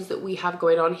themes that we have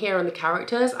going on here and the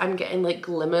characters, I'm getting like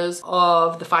glimmers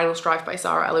of The Final Strife by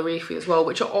Sarah El-Arifi as well,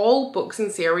 which are all books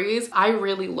and series I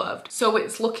really loved. So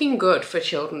it's looking good for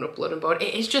Children of Blood and Bone.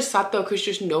 It is just sad though, because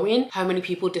just knowing how many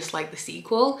people dislike the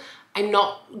sequel, I'm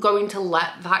not going to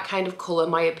let that kind of colour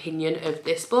my opinion of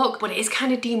this book, but it is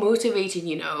kind of demotivating,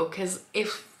 you know, because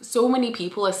if so many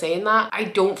people are saying that, I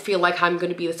don't feel like I'm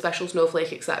going to be the special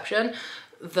snowflake exception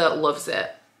that loves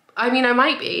it. I mean, I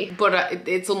might be, but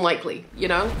it's unlikely, you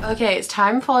know? Okay, it's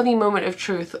time for the moment of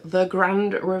truth, the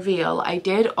grand reveal. I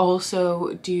did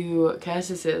also do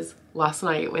Curtis's last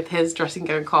night with his dressing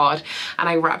gown card, and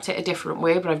I wrapped it a different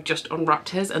way, but I've just unwrapped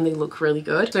his and they look really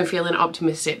good. So I'm feeling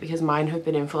optimistic because mine have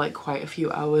been in for like quite a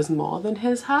few hours more than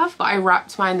his have. But I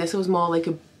wrapped mine, this was more like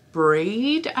a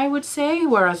braid, I would say,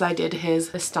 whereas I did his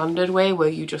the standard way where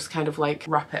you just kind of like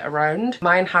wrap it around.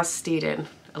 Mine has stayed in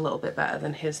a little bit better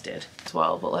than his did as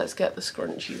well, but let's get the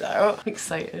scrunchies out. I'm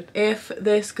excited. If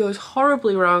this goes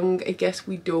horribly wrong, I guess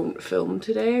we don't film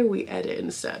today, we edit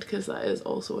instead, because that is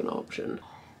also an option.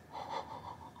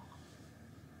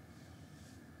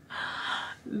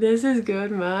 This is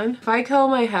good, man. If I curl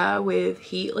my hair with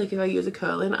heat, like if I use a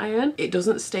curling iron, it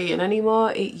doesn't stay in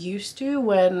anymore. It used to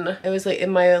when I was like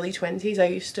in my early 20s. I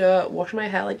used to wash my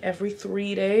hair like every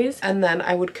 3 days, and then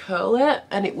I would curl it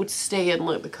and it would stay in,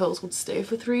 like the curls would stay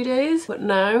for 3 days. But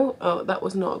now, oh, that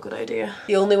was not a good idea.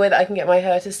 The only way that I can get my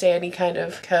hair to stay any kind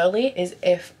of curly is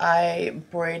if I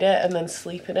braid it and then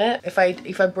sleep in it. If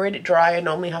I braid it dry, I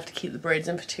normally have to keep the braids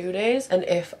in for 2 days, and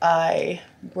if I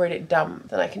braid it damp,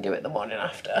 then I can do it the morning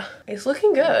after. It's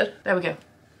looking good. There we go.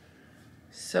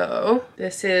 So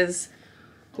this is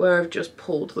where I've just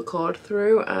pulled the cord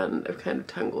through and I've kind of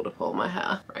tangled up all my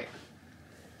hair. Right.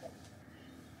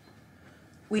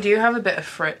 We do have a bit of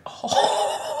frizz.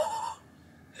 Oh.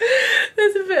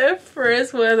 There's a bit of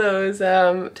frizz where those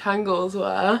tangles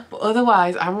were. But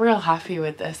otherwise, I'm real happy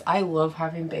with this. I love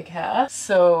having big hair.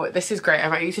 So this is great. I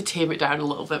might need to tame it down a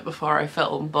little bit before I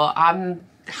film, but I'm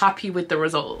happy with the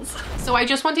results. So I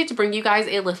just wanted to bring you guys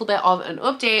a little bit of an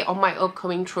update on my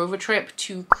upcoming Trovatrip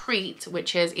to Crete,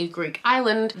 which is a Greek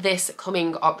island, this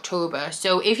coming October.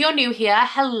 So if you're new here,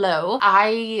 hello.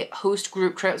 I host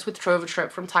group trips with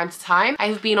Trovatrip from time to time.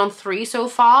 I've been on 3 so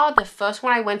far. The first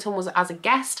one I went on was as a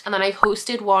guest, and then I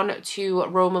hosted one to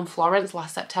Rome and Florence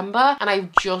last September, and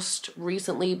I've just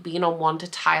recently been on one to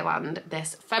Thailand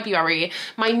this February.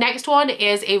 My next one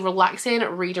is a relaxing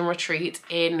reading retreat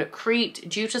in Crete,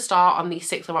 due to start on the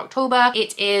 6th of October.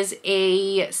 It is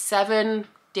a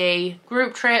 7-day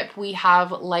group trip.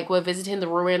 We're visiting the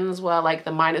ruins where like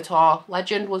the Minotaur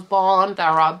legend was born. There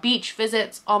are beach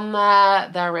visits on there.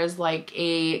 There is like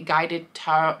a guided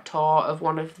tour of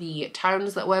one of the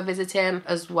towns that we're visiting,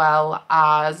 as well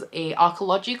as a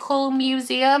archaeological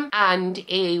museum and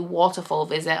a waterfall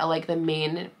visit are like the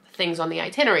main things on the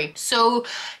itinerary. So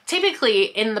typically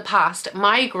in the past,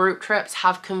 my group trips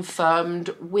have confirmed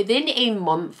within a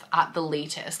month at the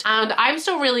latest, and I'm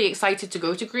still really excited to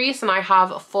go to Greece, and I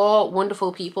have 4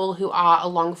 wonderful people who are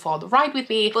along for the ride with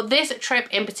me, but this trip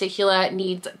in particular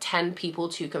needs 10 people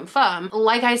to confirm.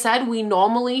 Like I said, we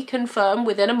normally confirm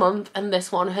within a month, and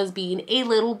this one has been a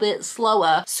little bit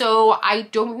slower, so I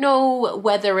don't know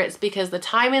whether it's because the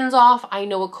timing's off. I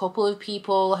know a couple of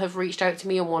people have reached out to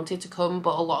me and wanted to come,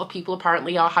 but a lot of people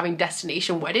apparently are having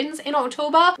destination weddings in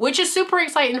October, which is super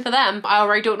exciting for them.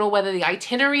 I don't know whether the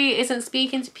itinerary isn't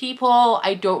speaking to people.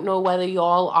 I don't know whether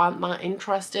y'all aren't that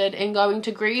interested in going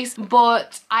to Greece,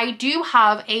 but I do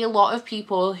have a lot of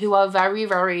people who are very,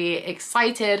 very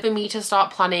excited for me to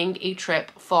start planning a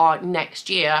trip for next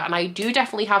year. And I do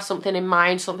definitely have something in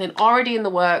mind, something already in the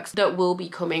works that will be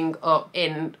coming up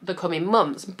in the coming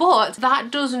months. But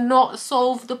that does not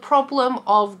solve the problem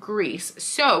of Greece.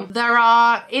 So there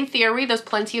are, in theory, there's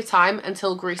plenty of time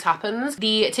until Greece happens.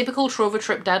 The typical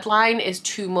Trovatrip deadline is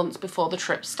 2 months before the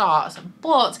trip starts,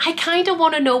 but I kind of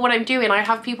want to know what I'm doing. I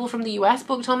have people from the US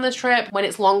booked on this trip. When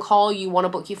it's long haul, you want to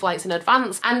book your flights in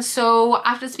advance. And so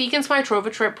after speaking to my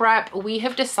Trovatrip rep, we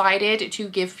have decided to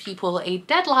give people a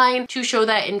deadline to show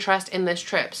their interest in this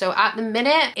trip. So at the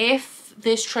minute, if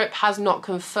this trip has not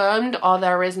confirmed or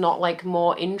there is not like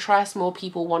more interest, more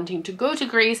people wanting to go to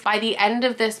Greece by the end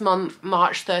of this month,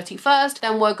 March 31st,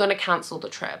 then we're going to cancel the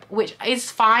trip, which is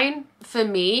fine for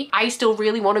me. I still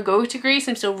really want to go to Greece.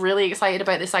 I'm still really excited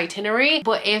about this itinerary,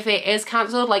 but if it is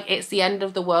cancelled, like, it's the end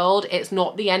of the world. It's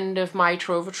not the end of my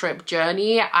Trovatrip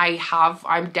journey.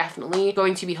 I'm definitely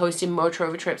going to be hosting more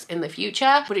Trovatrips in the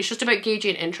future, but it's just about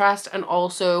gauging interest and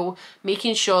also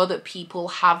making sure that people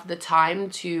have the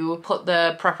time to put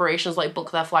the preparations, like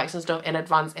book their flights and stuff in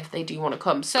advance if they do want to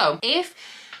come. So if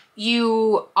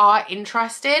you are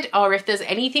interested, or if there's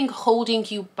anything holding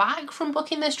you back from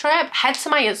booking this trip, head to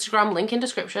my Instagram, link in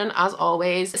description as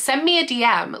always. Send me a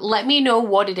DM, let me know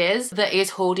what it is that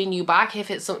is holding you back.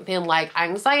 If it's something like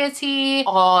anxiety,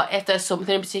 or if there's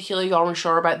something in particular you're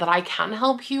unsure about that I can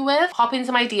help you with, hop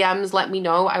into my DMs, let me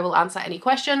know. I will answer any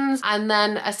questions. And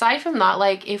then aside from that,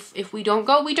 like, if we don't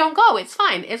go, we don't go. It's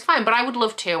fine, but I would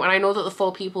love to, and I know that the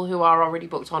 4 people who are already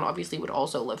booked on obviously would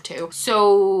also love to.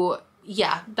 So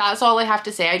yeah, that's all I have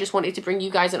to say. I just wanted to bring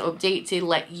you guys an update to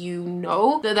let you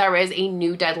know that there is a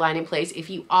new deadline in place if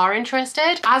you are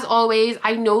interested. As always,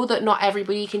 I know that not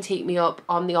everybody can take me up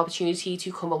on the opportunity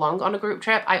to come along on a group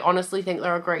trip. I honestly think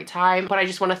they're a great time, but I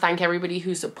just want to thank everybody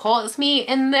who supports me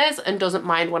in this and doesn't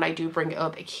mind when I do bring it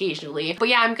up occasionally. But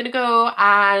yeah, I'm gonna go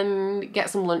and get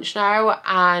some lunch now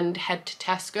and head to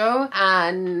Tesco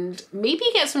and maybe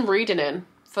get some reading in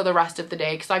for the rest of the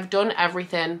day, because I've done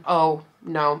everything. Oh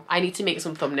no, I need to make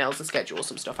some thumbnails and schedule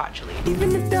some stuff actually. Even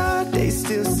the dark days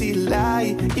still see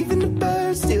light. Even the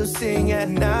birds still sing at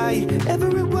night.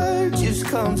 Every word just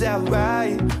comes out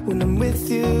right when I'm with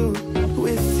you,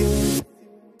 with you.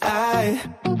 I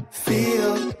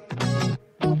feel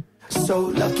so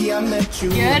lucky I met you.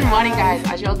 Good morning guys.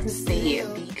 As y'all can see,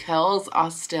 the curls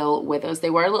are still with us. They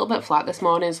were a little bit flat this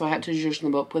morning, so I had to zhuzh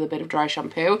them up with a bit of dry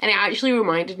shampoo, and it actually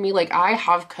reminded me, like, I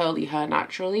have curly hair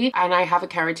naturally and I have a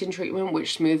keratin treatment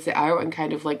which smooths it out and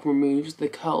kind of like removes the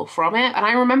curl from it. And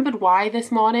I remembered why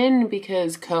this morning,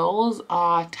 because curls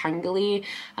are tangly,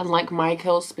 and like my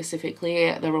curls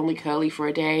specifically, they're only curly for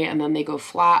a day and then they go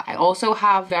flat. I also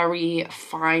have very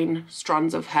fine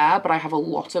strands of hair, but I have a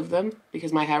lot of them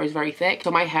because my hair is very thick,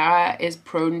 so my hair is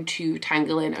prone to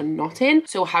tangling and knotting.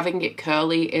 So having it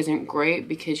curly isn't great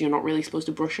because you're not really supposed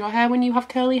to brush your hair when you have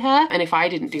curly hair, and if I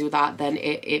didn't do that, then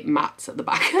it mats at the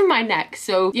back of my neck.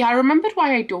 So yeah, I remembered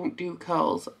why I don't do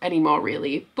curls anymore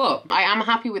really, but I am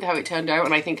happy with how it turned out,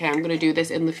 and I think I am going to do this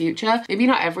in the future. Maybe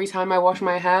not every time I wash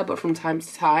my hair, but from time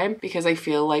to time, because I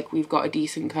feel like we've got a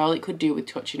decent curl. It could do with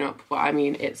touching up, but I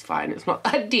mean, it's fine, it's not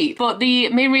that deep. But the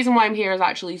main reason why I'm here is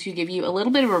actually to give you a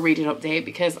little bit of a reading update,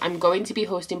 because I'm going to be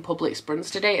hosting public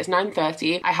sprints today. It's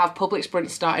 9:30. I have public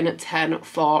sprints starting at 10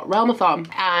 for Realmathon,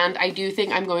 and I do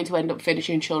think I'm going to end up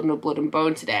finishing Children of Blood and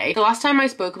Bone today. The last time I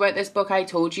spoke about this book, I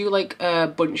told you like a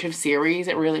bunch of series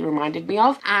it really reminded me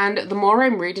of, and the more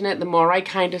I'm reading it, the more I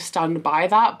kind of stand by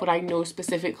that, but I know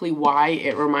specifically why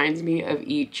it reminds me of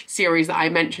each series that I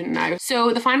mentioned now.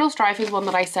 So the Final Strife is one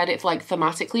that I said it's like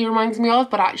thematically reminds me of,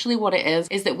 but actually what it is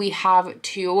that we have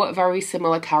 2 very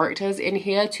similar characters in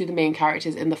here to the main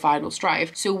characters in the Final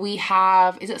Strife. So we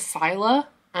have, is it Scylla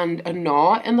and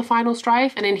Anor in the Final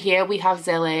Strife, and in here we have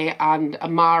Zele and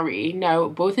Amari. Now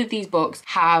both of these books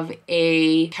have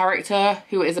a character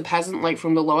who is a peasant, like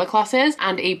from the lower classes,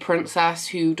 and a princess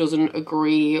who doesn't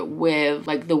agree with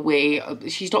like the way,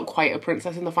 she's not quite a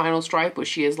princess in the Final Strife, but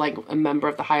she is like a member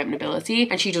of the high up nobility,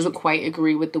 and she doesn't quite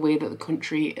agree with the way that the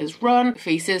country is run,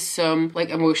 faces some like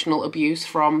emotional abuse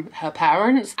from her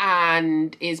parents,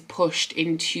 and is pushed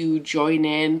into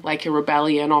joining like a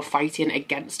rebellion or fighting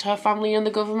against her family and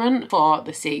the government for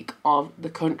the sake of the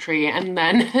country. And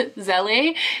then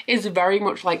Zele is very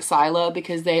much like Scylla,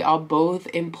 because they are both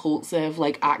impulsive,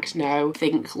 like act now,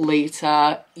 think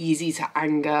later, easy to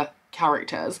anger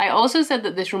characters. I also said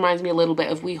that this reminds me a little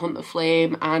bit of We Hunt the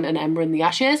Flame and An Ember in the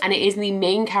Ashes, and it is the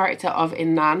main character of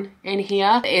Inan in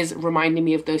here that is reminding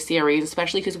me of those series,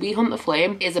 especially because We Hunt the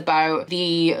Flame is about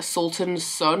the Sultan's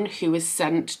son who is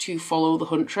sent to follow the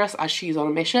Huntress as she's on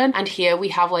a mission, and here we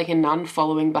have like Inan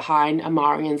following behind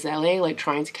Amari and Zele, like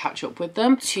trying to catch up with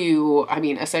them to, I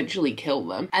mean, essentially kill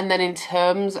them. And then in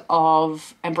terms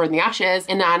of Ember in the Ashes,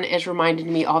 Inan is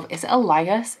reminding me of, is it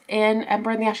Elias in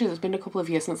Ember in the Ashes? It's been a couple of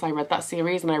years since I read that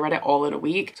series, and I read it all in a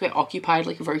week, so it occupied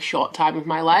like a very short time of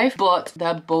my life. But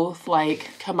they're both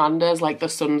like commanders, like the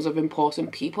sons of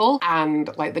important people, and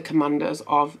like the commanders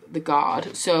of the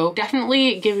guard, so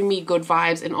definitely giving me good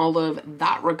vibes in all of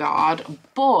that regard.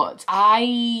 But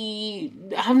I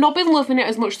have not been loving it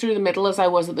as much through the middle as I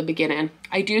was at the beginning.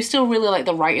 I do still really like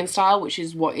the writing style, which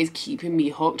is what is keeping me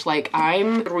hooked. Like,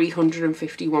 I'm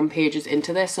 351 pages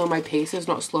into this, so my pace is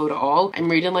not slowed at all. I'm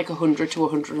reading like 100 to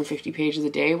 150 pages a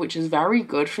day, which is very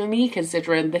good for me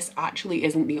considering this actually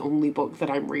isn't the only book that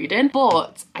I'm reading.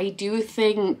 But I do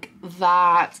think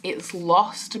that it's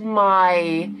lost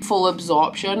my full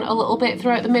absorption a little bit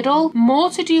throughout the middle. More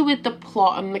to do with the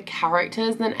plot and the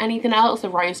characters than anything else. The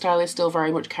writing style is still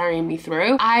very much carrying me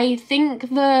through. I think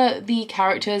the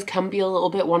characters can be a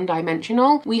little bit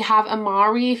one-dimensional. We have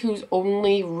Amari, whose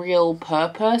only real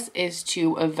purpose is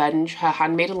to avenge her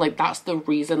handmaiden. Like, that's the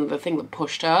reason, the thing that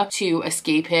pushed her to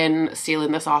escaping,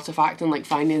 stealing this artifact and like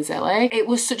finding Zele. It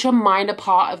was such a minor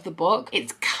part of the book.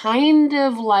 It's kind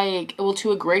of like, well,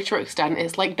 to a greater extent,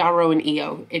 it's like Darrow and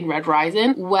Io in Red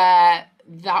Rising, where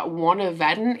that one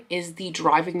event is the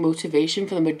driving motivation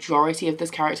for the majority of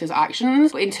this character's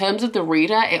actions. But in terms of the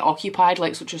reader, it occupied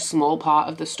like such a small part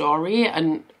of the story,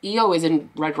 and Io is in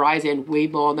Red Rising way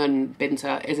more than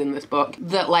Binta is in this book,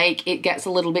 that like it gets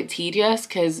a little bit tedious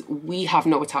because we have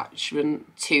no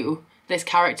attachment to this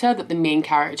character that the main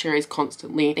character is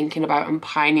constantly thinking about and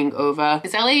pining over.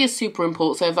 Zele is super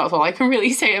impulsive, that's all I can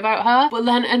really say about her. But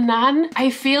then Inan, I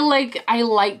feel like I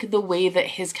like the way that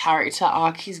his character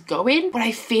arc is going, but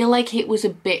I feel like it was a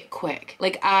bit quick.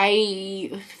 Like,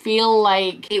 I feel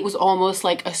like it was almost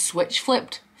like a switch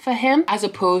flipped for him, as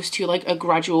opposed to like a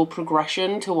gradual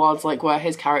progression towards like where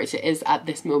his character is at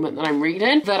this moment that I'm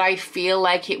reading, that I feel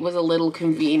like it was a little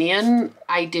convenient.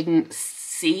 I didn't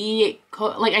see it,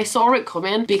 like I saw it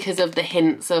coming because of the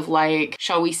hints of like,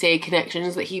 shall we say,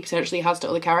 connections that he potentially has to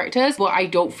other characters, but I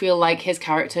don't feel like his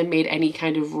character made any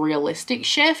kind of realistic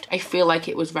shift. I feel like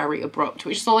it was very abrupt,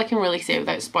 which is all I can really say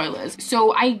without spoilers.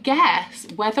 So I guess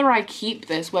whether I keep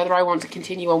this, whether I want to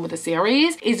continue on with the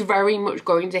series, is very much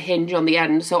going to hinge on the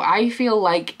end. So I feel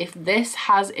like if this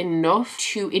has enough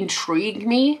to intrigue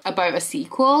me about a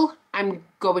sequel, I'm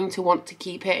going to want to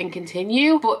keep it and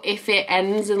continue. But if it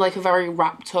ends in like a very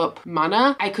wrapped up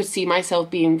manner, I could see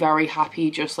myself being very happy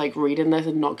just like reading this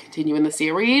and not continuing the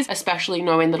series, especially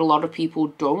knowing that a lot of people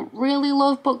don't really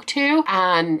love book 2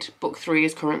 and book 3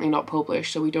 is currently not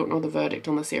published, so we don't know the verdict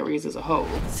on the series as a whole.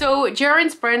 So during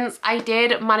sprints, I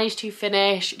did manage to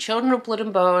finish Children of Blood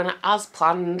and Bone as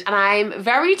planned, and I'm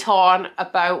very torn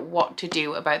about what to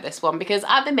do about this one because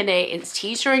at the minute it's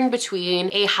teetering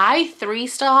between a high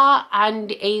 3-star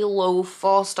and a low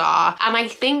 4-star, and I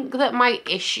think that my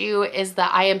issue is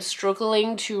that I am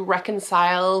struggling to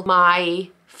reconcile my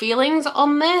feelings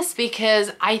on this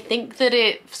because I think that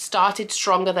it started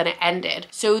stronger than it ended.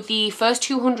 So the first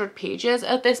 200 pages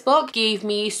of this book gave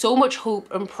me so much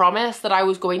hope and promise that I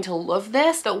was going to love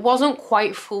this that wasn't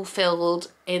quite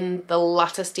fulfilled in the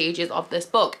latter stages of this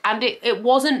book, and it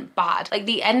wasn't bad. Like,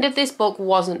 the end of this book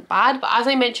wasn't bad, but as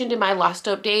I mentioned in my last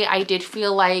update, I did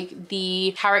feel like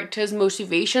the characters'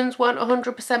 motivations weren't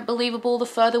 100% believable the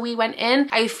further we went in.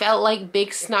 I felt like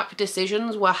big snap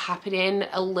decisions were happening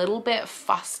a little bit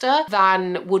faster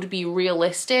than would be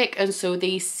realistic, and so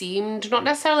they seemed not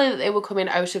necessarily that they were coming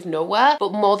out of nowhere,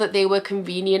 but more that they were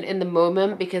convenient in the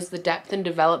moment because the depth and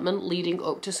development leading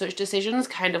up to such decisions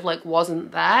kind of like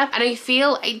wasn't there. And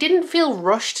I didn't feel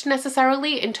rushed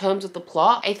necessarily in terms of the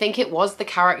plot. I think it was the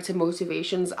character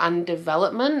motivations and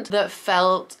development that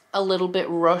felt a little bit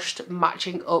rushed,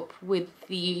 matching up with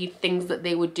the things that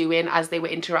they were doing as they were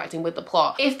interacting with the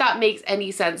plot, if that makes any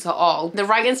sense at all. The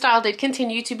writing style did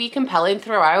continue to be compelling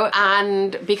throughout,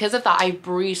 and because of that I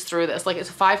breezed through this. Like, it's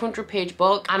a 500-page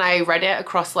book and I read it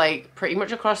across like pretty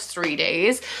much across 3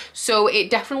 days, so it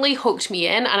definitely hooked me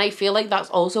in, and I feel like that's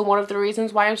also one of the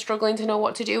reasons why I'm struggling to know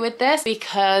what to do with this,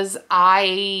 because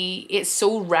it's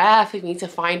so rare for me to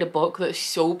find a book that's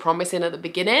so promising at the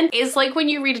beginning. It's like when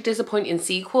you read a disappointing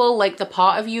sequel people, like the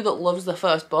part of you that loves the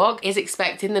first book is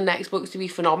expecting the next books to be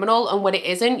phenomenal, and when it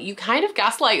isn't, you kind of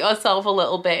gaslight yourself a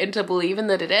little bit into believing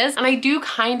that it is. And I do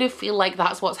kind of feel like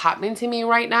that's what's happening to me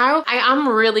right now. I am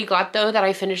really glad though that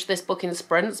I finished this book in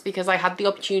sprints, because I had the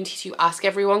opportunity to ask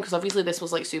everyone, because obviously this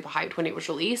was like super hyped when it was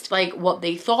released, like what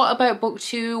they thought about book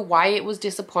 2, why it was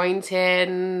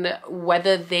disappointing,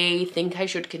 whether they think I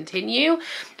should continue.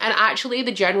 And actually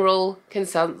the general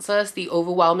consensus, the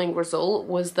overwhelming result,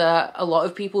 was that a lot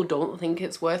of people don't think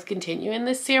it's worth continuing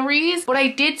this series. But I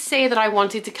did say that I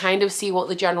wanted to kind of see what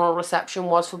the general reception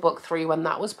was for book 3 when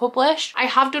that was published. I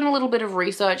have done a little bit of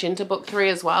research into book 3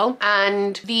 as well,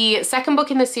 and the second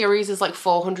book in the series is like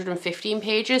 415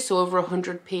 pages, so over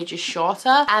 100 pages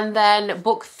shorter. And then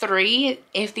book 3,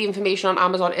 if the information on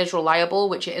Amazon is reliable,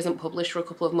 which it isn't published for a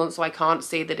couple of months, so I can't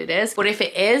say that it is, but if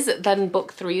it is, then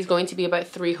book 3 is going to be about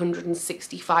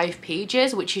 365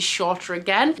 pages, which is shorter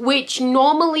again, which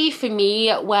normally for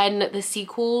me, when the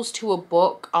sequels to a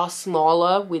book are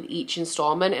smaller with each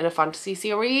installment in a fantasy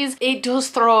series, it does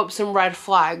throw up some red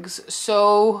flags.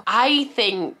 So I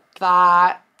think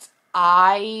that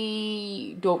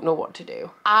I don't know what to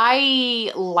do.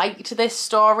 I liked this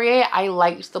story, I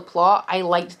liked the plot, I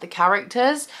liked the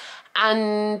characters,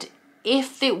 and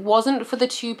if it wasn't for the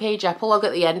 2-page epilogue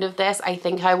at the end of this, I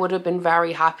think I would have been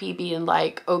very happy being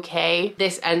like, okay,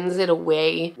 this ends in a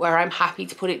way where I'm happy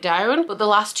to put it down. But the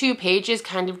last 2 pages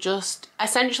kind of just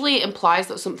essentially implies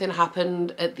that something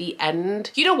happened at the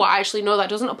end. You know what, actually no, that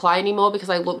doesn't apply anymore,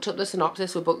 because I looked up the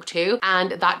synopsis for book 2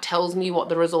 and that tells me what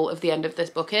the result of the end of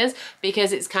this book is,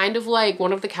 because it's kind of like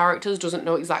one of the characters doesn't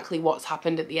know exactly what's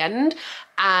happened at the end,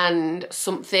 and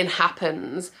something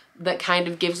happens that kind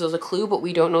of gives us a clue, but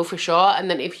we don't know for sure. And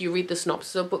then if you read the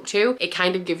synopsis of book 2, it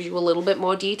kind of gives you a little bit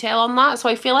more detail on that. So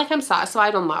I feel like I'm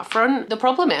satisfied on that front. The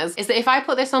problem is that if I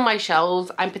put this on my shelves,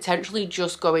 I'm potentially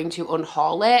just going to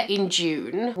unhaul it in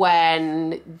June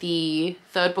when the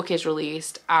 3rd book is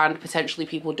released and potentially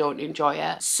people don't enjoy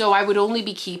it. So I would only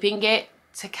be keeping it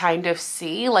to kind of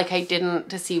see, like I didn't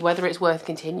to see whether it's worth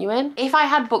continuing. If I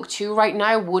had book 2 right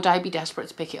now, would I be desperate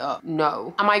to pick it up?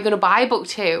 No. Am I gonna buy book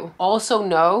 2? Also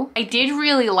no. I did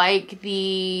really like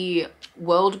the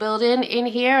world building in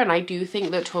here, and I do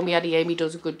think that Tomi Adeyemi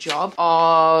does a good job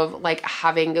of like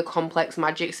having a complex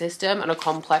magic system and a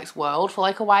complex world for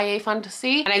like a YA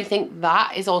fantasy, and I think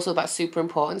that's super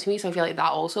important to me, so I feel like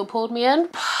that also pulled me in.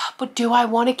 But do I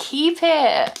want to keep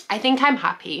it? I think I'm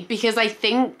happy, because I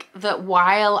think that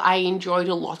while I enjoyed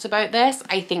a lot about this,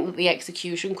 I think that the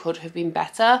execution could have been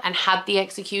better, and had the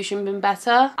execution been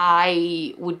better,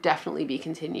 I would definitely be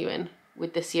continuing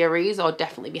with the series, or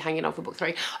definitely be hanging on for book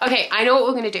 3. Okay, I know what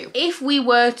we're gonna do. If we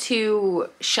were to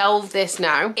shelve this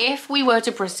now, if we were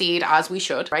to proceed as we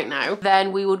should right now,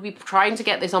 then we would be trying to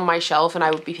get this on my shelf, and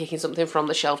I would be picking something from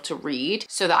the shelf to read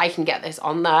so that I can get this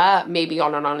on there, maybe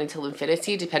on and on until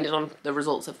infinity, depending on the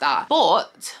results of that.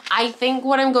 But I think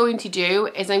what I'm going to do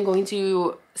is I'm going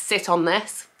to sit on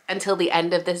this until the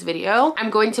end of this video. I'm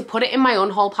going to put it in my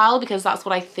unhaul pile, because that's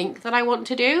what I think that I want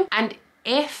to do. And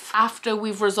if after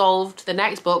we've resolved the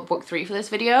next book, book 3 for this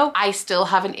video, I still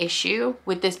have an issue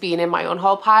with this being in my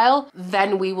unhaul pile,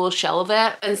 then we will shelve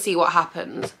it and see what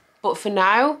happens. But for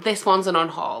now, this one's an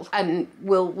unhaul, and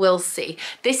we'll see.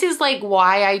 This is like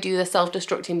why I do the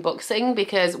self-destructing books thing,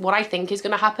 because what I think is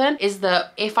gonna happen is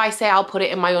that if I say I'll put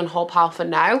it in my unhaul pile for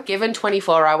now, given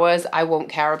 24 hours, I won't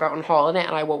care about unhauling it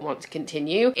and I won't want to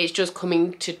continue. It's just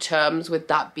coming to terms with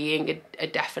that being a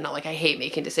definite, like I hate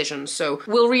making decisions. So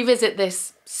we'll revisit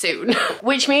this soon,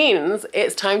 which means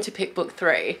it's time to pick book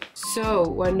 3. So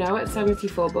we're now at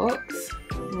 74 books.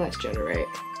 Let's generate.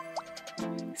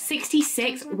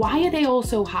 66. Why are they all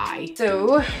so high?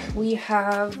 So we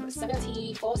have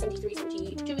 74, 73,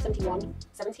 72, 71,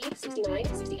 70, 69,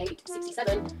 68,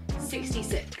 67,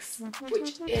 66,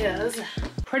 which is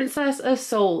Princess of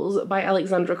Souls by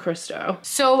Alexandra Christo.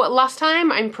 So last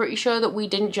time, I'm pretty sure that we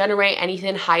didn't generate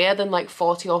anything higher than like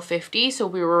 40 or 50, so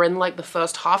we were in like the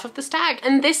first half of the stack.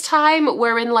 And this time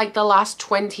we're in like the last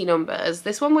 20 numbers.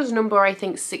 This one was number, I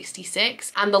think,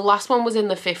 66, and the last one was in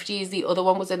the 50s, the other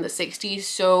one was in the 60s.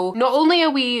 So not only are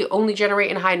we only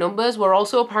generating high numbers, we're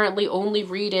also apparently only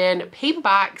reading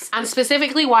paperbacks, and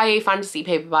specifically YA fantasy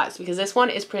paperbacks, because this one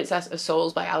is Princess of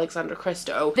Souls by Alexandra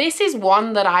Christo. This is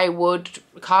one that I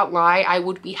can't lie, I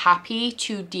would be happy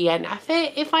to DNF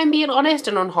it, if I'm being honest,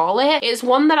 and unhaul it. It's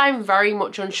one that I'm very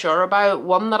much unsure about,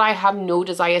 one that I have no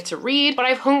desire to read, but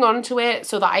I've hung on to it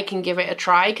so that I can give it a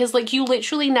try, because like you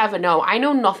literally never know. I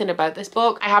know nothing about this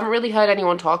book. I haven't really heard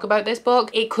anyone talk about this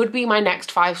book. It could be my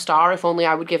next 5-star if only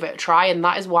I would give it a try, and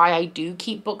that is why I do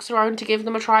keep books around to give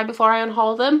them a try before I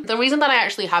unhaul them. The reason that I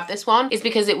actually have this one is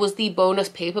because it was the bonus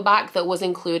paperback that was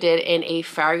included in a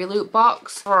Fairy Loot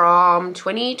box from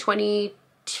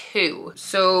 2022.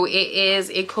 So it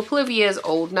is a couple of years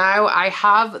old now. I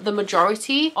have the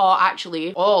majority, or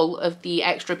actually all of the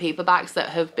extra paperbacks that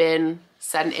have been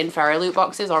sent in Fairy Loot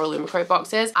boxes or Illumicrate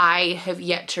boxes, I have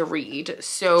yet to read.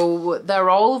 So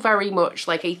they're all very much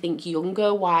like, I think,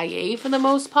 younger YA for the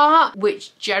most part,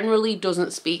 which generally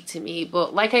doesn't speak to me.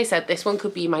 But like I said, this one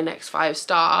could be my next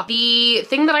 5-star. The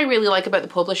thing that I really like about the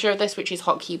publisher of this, which is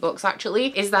Hotkey Books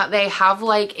actually, is that they have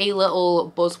like a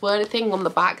little buzzword thing on the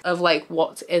back of like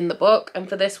what's in the book. And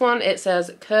for this one, it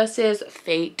says curses,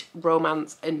 fate,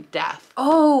 romance, and death.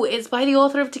 Oh, it's by the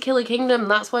author of To Kill a Kingdom.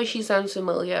 That's why she sounds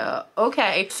familiar.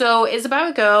 Okay, so it's about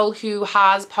a girl who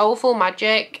has powerful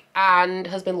magic and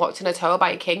has been locked in a tower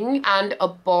by a king, and a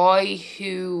boy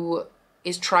who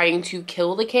is trying to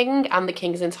kill the king and the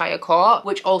king's entire court,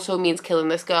 which also means killing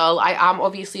this girl. I am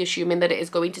obviously assuming that it is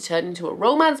going to turn into a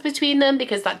romance between them,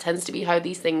 because that tends to be how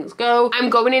these things go. I'm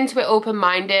going into it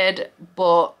open-minded,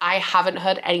 but I haven't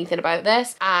heard anything about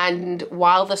this, and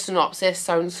while the synopsis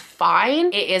sounds fine,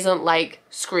 it isn't like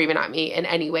screaming at me in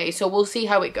any way, so we'll see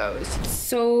how it goes.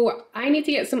 So I need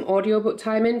to get some audiobook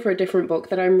time in for a different book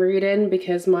that I'm reading,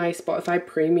 because my Spotify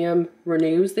Premium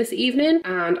renews this evening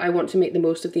and I want to make the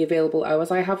most of the available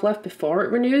hours I have left before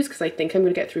it renews, because I think I'm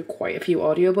going to get through quite a few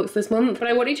audiobooks this month. But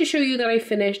I wanted to show you that I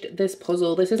finished this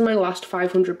puzzle. This is my last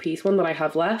 500 piece one that I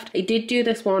have left. I did do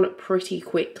this one pretty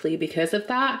quickly because of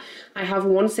that. I have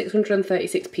one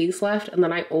 636 piece left, and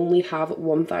then I only have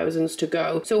 1000s to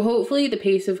go. So hopefully the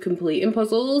pace of completing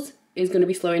puzzles is going to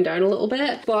be slowing down a little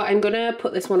bit, but I'm gonna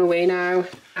put this one away now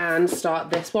and start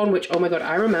this one, which, oh my god,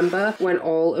 I remember when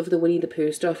all of the Winnie the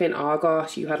Pooh stuff in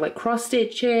Argos, you had like cross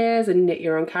stitches and knit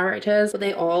your own characters, but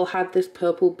they all had this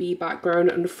purple bee background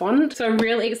and font. So I'm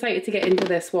really excited to get into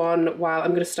this one.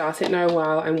 I'm gonna start it now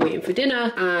while I'm waiting for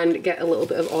dinner and get a little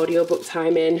bit of audiobook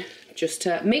time in, just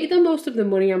to make the most of the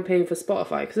money I'm paying for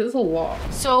Spotify, because it's a lot.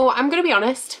 So I'm gonna be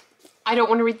honest, I don't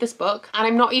want to read this book, and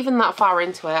I'm not even that far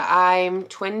into it. I'm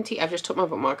 20, I've just took my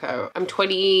bookmark out. I'm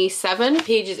 27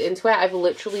 pages into it. I've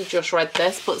literally just read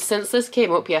this, but since this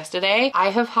came up yesterday,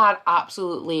 I have had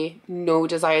absolutely no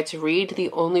desire to read. The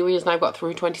only reason I've got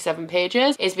through 27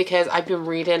 pages is because I've been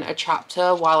reading a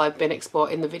chapter while I've been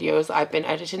exporting the videos that I've been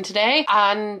editing today,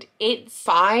 and it's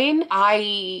fine.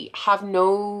 I have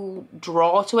no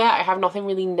draw to it. I have nothing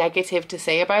really negative to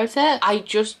say about it. I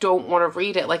just don't want to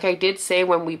read it. Like I did say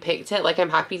when we picked it, like I'm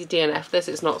happy to DNF this.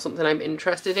 It's not something I'm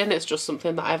interested in. It's just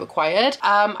something that I've acquired.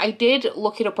 I did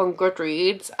look it up on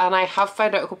Goodreads, and I have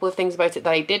found out a couple of things about it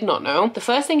that I did not know. The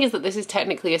first thing is that this is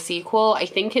technically a sequel. I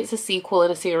think it's a sequel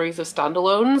in a series of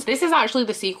standalones. This is actually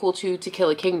the sequel to Kill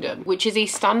a Kingdom, which is a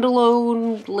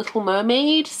standalone Little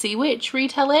Mermaid Sea Witch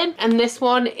retelling, and this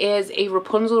one is a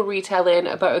Rapunzel retelling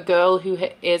about a girl who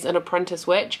is an apprentice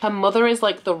witch. Her mother is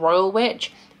like the royal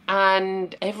witch,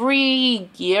 and every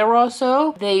year or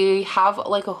so they have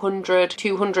like 100,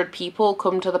 200 people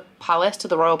come to the palace, to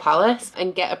the royal palace,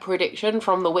 and get a prediction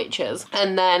from the witches,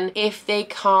 and then if they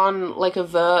can like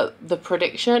avert the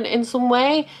prediction in some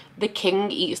way, the king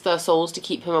eats their souls to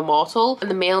keep him immortal. And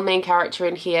the male main character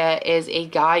in here is a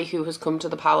guy who has come to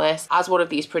the palace as one of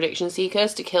these prediction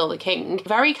seekers to kill the king.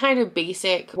 Very kind of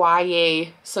basic YA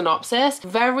synopsis,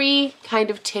 very kind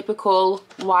of typical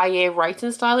YA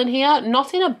writing style in here,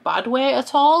 not in a bad way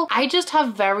at all. I just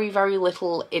have very, very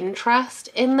little interest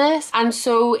in this, and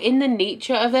so in the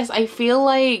nature of this, I feel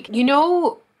like, you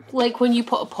know, like when you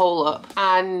put a poll up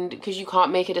and because you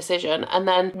can't make a decision, and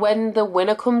then when the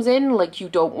winner comes in, like you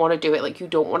don't want to do it, like you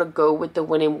don't want to go with the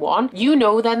winning one, you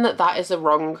know then that that is a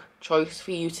wrong choice for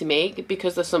you to make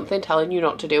because there's something telling you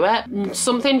not to do it.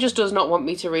 Something just does not want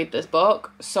me to read this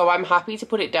book, so I'm happy to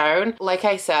put it down. Like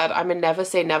I said, I'm a never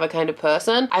say never kind of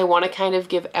person. I want to kind of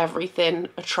give everything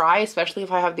a try, especially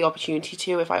if I have the opportunity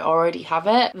to, if I already have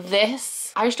it.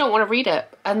 This, I just don't want to read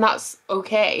it, and that's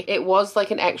okay. It was like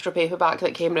an extra paperback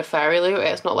that came in a Fairy Loot.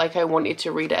 It's not like I wanted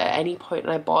to read it at any point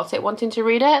and I bought it wanting to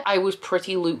read it. I was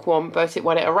pretty lukewarm about it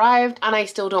when it arrived, and I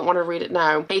still don't want to read it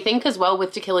now. I think as well,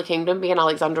 with To Kill a Kingdom being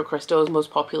Alexandra Christo's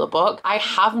most popular book, I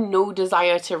have no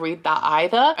desire to read that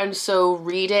either, and so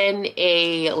reading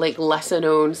a like lesser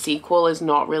known sequel is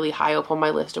not really high up on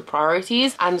my list of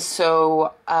priorities. And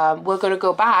so we're gonna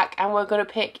go back and we're gonna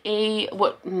pick a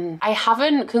I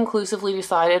haven't conclusively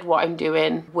decided what I'm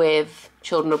doing with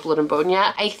Children of Blood and Bone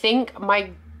yet. I think my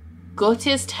gut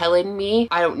is telling me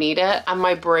I don't need it, and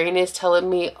my brain is telling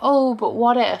me, oh, but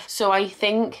what if? So I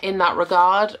think in that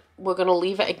regard, we're gonna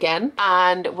leave it again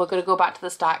and we're gonna go back to the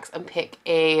stacks and pick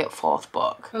a fourth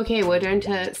book. Okay, we're down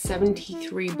to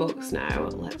 73 books now.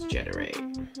 Let's generate.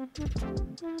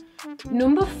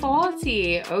 Number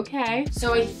 40, okay.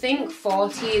 So I think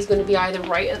 40 is gonna be either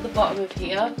right at the bottom of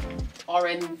here or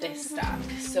in this stack.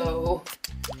 So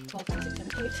 12, 13,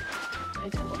 14,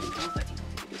 15,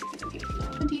 16, 17, 18,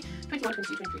 19, 20, 21,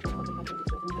 22, 23, 24, 25, 26,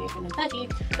 27, 28, 29, 30,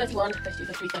 31, 32,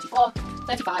 33, 34,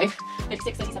 35,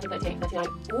 36, 37, 38, 39.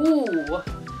 Ooh,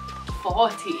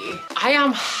 40. I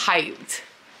am hyped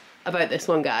about this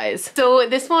one, guys. So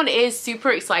this one is super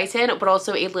exciting, but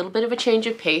also a little bit of a change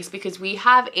of pace because we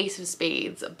have Ace of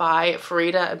Spades by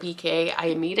Farida Abike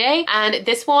Ayamide, and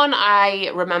this one I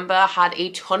remember had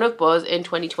a ton of buzz in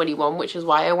 2021, which is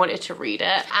why I wanted to read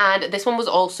it. And this one was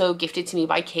also gifted to me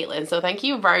by Caitlin, so thank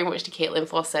you very much to Caitlin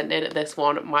for sending this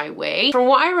one my way. From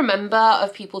what I remember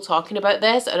of people talking about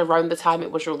this at around the time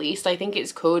it was released, I think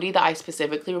it's Cody that I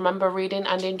specifically remember reading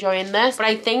and enjoying this, but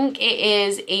I think it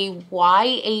is a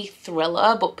YA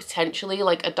thriller, but potentially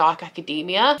like a dark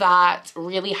academia that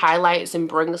really highlights and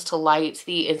brings to light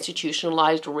the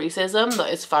institutionalized racism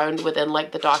that is found within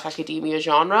like the dark academia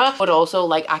genre, but also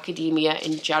like academia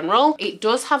in general. It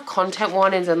does have content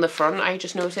warnings in the front, I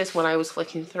just noticed when I was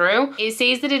flicking through. It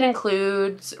says that it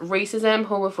includes racism,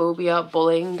 homophobia,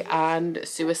 bullying, and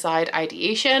suicide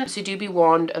ideation, so do be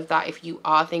warned of that if you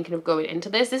are thinking of going into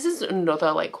this. This is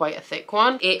another like quite a thick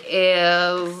one. It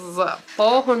is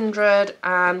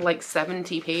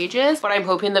 470 pages, but I'm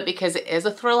hoping that because it is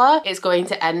a thriller, it's going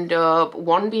to end up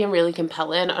one being really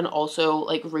compelling and also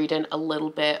like reading a little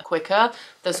bit quicker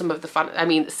than some of the fun. I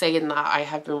mean, saying that, I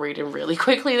have been reading really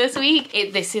quickly this week.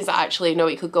 This is actually, no,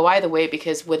 it could go either way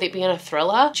because with it being a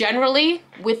thriller, generally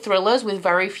with thrillers, with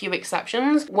very few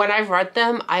exceptions, when I've read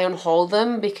them, I unhaul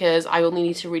them because I only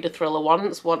need to read a thriller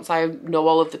once I know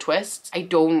all of the twists. I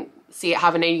don't see it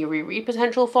having any reread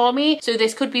potential for me. So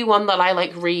this could be one that I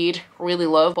like read, really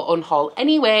love, but unhaul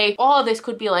anyway. Or this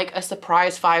could be like a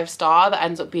surprise 5-star that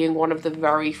ends up being one of the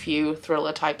very few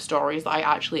thriller type stories that I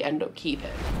actually end up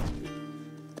keeping.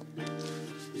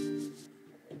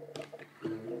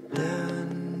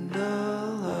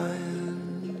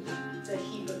 The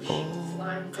heap of sheets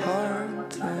lined on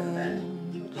one side of the bed.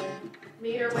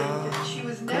 Made her wait. She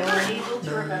was never able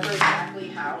to remember exactly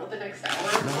how the next hour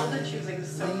unfolded. She was like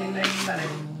soaking the aesthetic.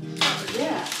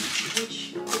 Yeah,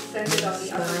 which descended on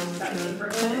the Upper East Side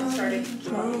neighborhood and started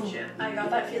talking shit. I got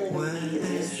that feeling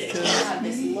immediately. You had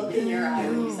this look in your eye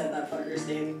when you said that fucker's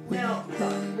name. No,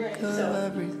 right.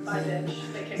 So, my bitch,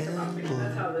 they kicked her off because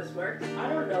that's how this works. I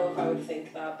don't know if I would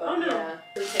think that, but yeah.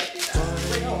 We can't do that.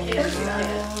 Like, oh, of course you can.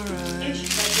 It's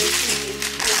like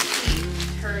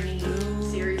this turning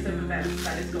series of events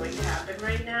that is going to happen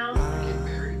right now.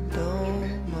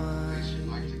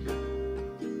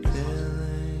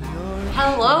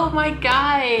 Hello my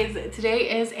guys!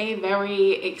 Today is a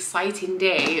very exciting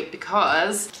day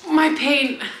because my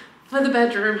paint for the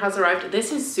bedroom has arrived.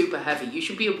 This is super heavy. You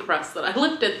should be impressed that I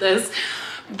lifted this.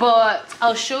 But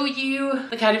I'll show you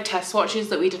the kind of test swatches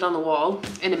that we did on the wall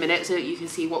in a minute so that you can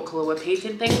see what colour we're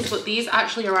painting things. But these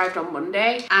actually arrived on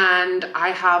Monday and I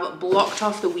have blocked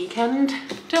off the weekend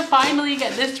to finally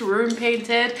get this room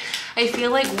painted. I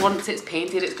feel like once it's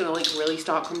painted, it's gonna like really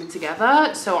start coming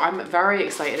together. So I'm very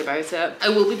excited about it. I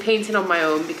will be painting on my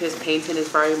own because painting is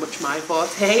very much my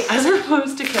forte as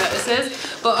opposed to Curtis's.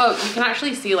 But oh, you can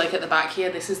actually see like at the back here,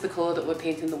 this is the colour that we're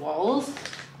painting the walls.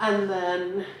 And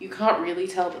then you can't really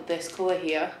tell, but this colour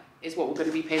here is what we're going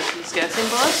to be painting the skirting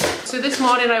board. So this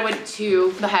morning I went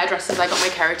to the hairdressers. I got my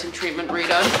keratin treatment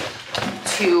redone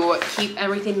to keep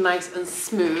everything nice and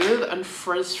smooth and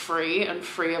frizz-free and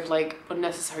free of like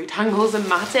unnecessary tangles and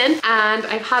matting. And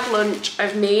I've had lunch.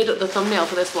 I've made the thumbnail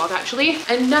for this vlog actually.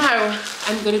 And now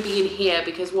I'm going to be in here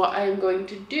because what I'm going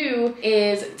to do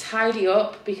is tidy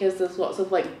up because there's lots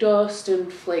of like dust and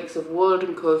flakes of wood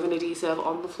and COVID adhesive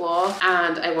on the floor.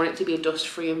 And I want it to be a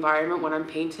dust-free environment when I'm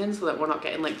painting so that we're not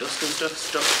getting like dust and stuff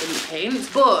stuck in the paint.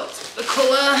 But the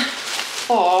colour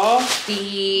for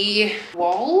the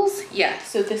walls, yeah,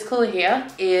 so this color here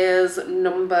is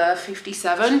number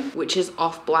 57, which is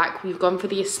off black. We've gone for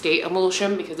the estate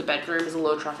emulsion because the bedroom is a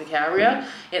low traffic area.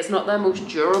 It's not the most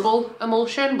durable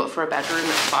emulsion, but for a bedroom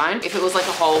it's fine. If it was like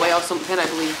a hallway or something, I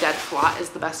believe dead flat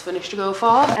is the best finish to go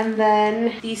for. And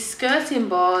then these skirting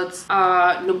boards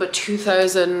are number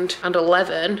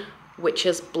 2011, which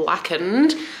is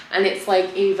blackened, and it's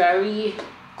like a very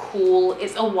cool,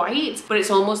 it's a white, but it's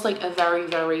almost like a very,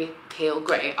 very pale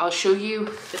grey. I'll show you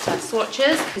the test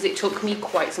swatches because it took me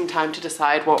quite some time to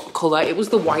decide what colour. It was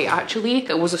the white actually.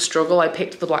 It was a struggle. I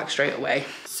picked the black straight away.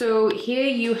 So here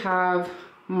you have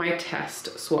my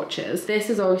test swatches. This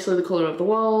is obviously the colour of the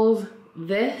walls.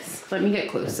 This, let me get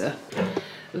closer.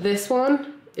 This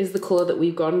one is the colour that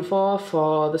we've gone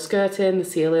for the skirting, the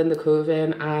ceiling, the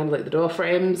coving, and like the door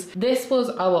frames. This was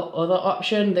our other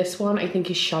option. This one I think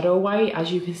is shadow white.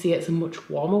 As you can see, it's a much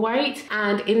warmer white.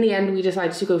 And in the end, we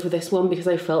decided to go for this one because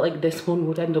I felt like this one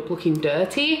would end up looking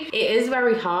dirty. It is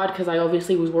very hard because I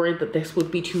obviously was worried that this would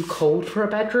be too cold for a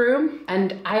bedroom.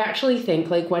 And I actually think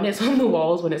like when it's on the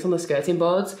walls, when it's on the skirting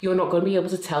boards, you're not going to be able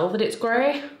to tell that it's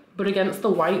grey. But against the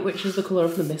white, which is the colour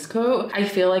of the mist coat, I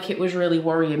feel like it was really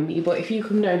worrying me. But if you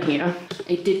come down here,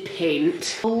 I did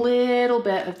paint a little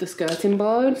bit of the skirting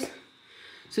boards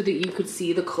so that you could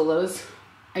see the colours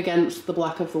against the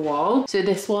black of the wall. So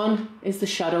this one is the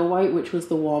shadow white, which was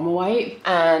the warmer white.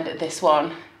 And this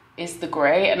one is the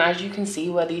grey. And as you can see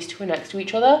where these two are next to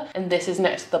each other, and this is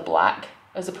next to the black,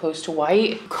 as opposed to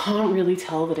white, you can't really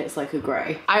tell that it's like a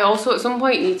grey. I also at some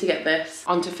point need to get this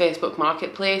onto Facebook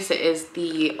Marketplace. It is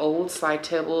the old side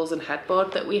tables and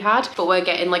headboard that we had, but we're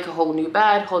getting like a whole new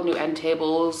bed, whole new end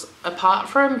tables. Apart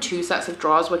from 2 sets of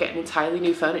drawers, we're getting entirely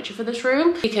new furniture for this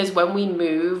room because when we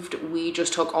moved, we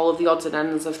just took all of the odds and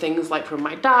ends of things like from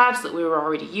my dad's that we were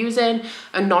already using,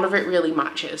 and none of it really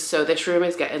matches. So this room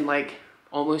is getting like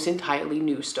almost entirely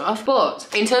new stuff. But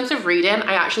in terms of reading,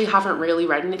 I actually haven't really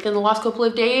read anything the last couple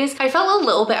of days. I felt a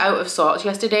little bit out of sorts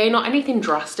yesterday, not anything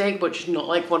drastic, but just not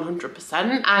like 100%.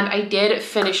 And I did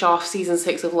finish off season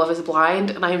 6 of Love is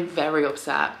Blind, and I'm very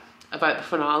upset about the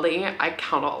finale. I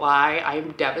cannot lie,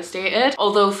 I'm devastated.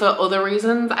 Although for other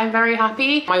reasons, I'm very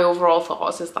happy. My overall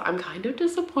thoughts is that I'm kind of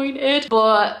disappointed,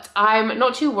 but I'm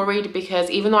not too worried because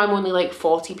even though I'm only like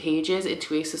 40 pages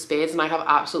into Ace of Spades and I have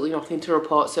absolutely nothing to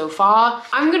report so far,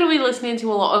 I'm gonna be listening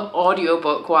to a lot of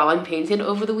audiobook while I'm painting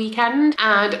over the weekend.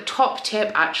 And top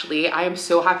tip, actually, I am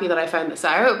so happy that I found this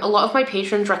out. A lot of my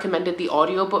patrons recommended the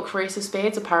audiobook for Ace of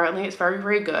Spades. Apparently it's very,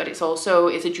 very good. It's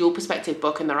a dual perspective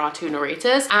book and there are 2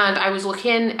 narrators. And I was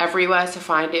looking everywhere to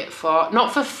find it for,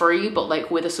 not for free, but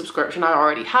like with a subscription I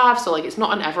already have. So like it's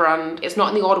not on Everand, it's not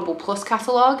in the Audible Plus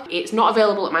catalogue, it's not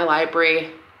available at my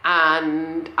library.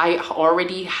 And I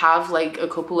already have like a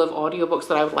couple of audiobooks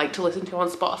that I would like to listen to on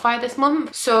Spotify this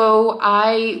month. So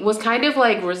I was kind of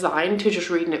like resigned to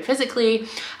just reading it physically.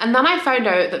 And then I found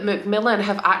out that Macmillan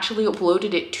have actually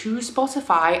uploaded it to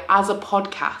Spotify as a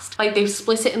podcast. Like they've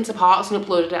split it into parts and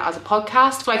uploaded it as a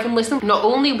podcast. So I can listen not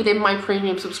only within my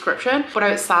premium subscription, but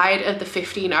outside of the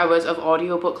 15 hours of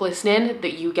audiobook listening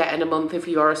that you get in a month if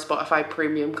you're a Spotify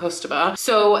premium customer.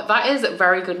 So that is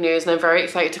very good news and I'm very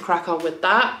excited to crack on with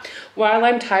that. While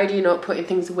I'm tidying up, putting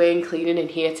things away and cleaning in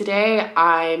here today,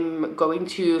 I'm going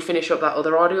to finish up that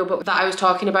other audiobook that I was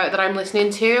talking about that I'm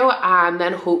listening to, and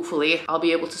then hopefully I'll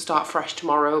be able to start fresh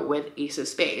tomorrow with Ace of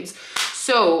Spades.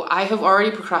 So I have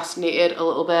already procrastinated a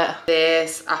little bit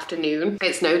this afternoon.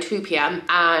 It's now 2 p.m.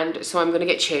 and so I'm gonna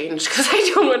get changed because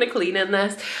I don't want to clean in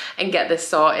this and get this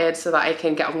sorted so that I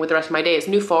can get on with the rest of my day. It's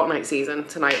new Fortnite season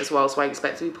tonight as well, so I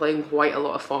expect to be playing quite a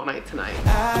lot of Fortnite tonight.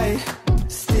 I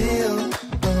still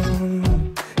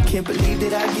can't believe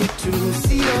that I get to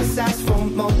see your size for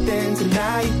more than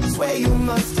tonight. Swear you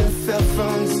must have fell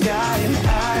from the sky. And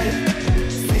I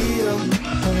feel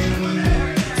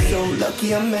so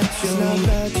lucky I met you. It's not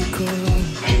magical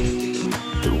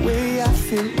the way I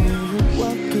feel when you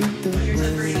walk in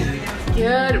the rain.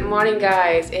 Good morning,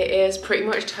 guys. It is pretty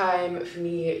much time for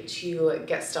me to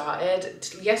get started.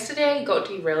 Yesterday got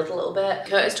derailed a little bit.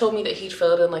 Curtis told me that he'd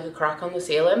filled in like a crack on the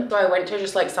ceiling, so I went to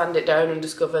just like sand it down and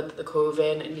discovered that the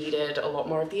coving needed a lot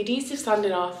more of the adhesive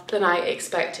sanding off than I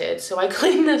expected. So I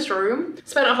cleaned this room,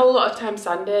 spent a whole lot of time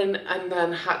sanding, and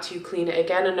then had to clean it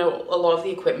again. And a lot of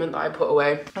the equipment that I put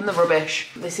away and the rubbish.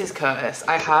 This is Curtis.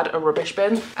 I had a rubbish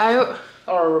bin out,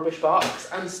 or a rubbish box,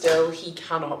 and still he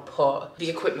cannot put the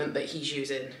equipment that he's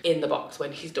using in the box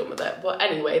when he's done with it. But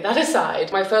anyway, that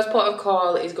aside, my first port of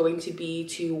call is going to be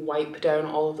to wipe down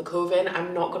all of the coving.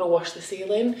 I'm not going to wash the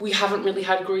ceiling. We haven't really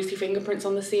had greasy fingerprints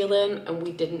on the ceiling and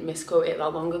we didn't miscoat it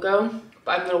that long ago.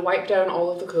 But I'm going to wipe down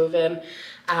all of the coving,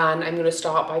 and I'm going to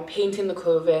start by painting the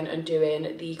coving and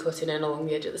doing the cutting in along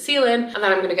the edge of the ceiling, and then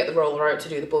I'm going to get the roller out to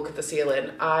do the bulk of the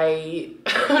ceiling. I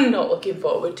am not looking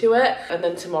forward to it. And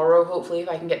then tomorrow, hopefully, if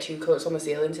I can get 2 coats on the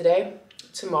ceiling today,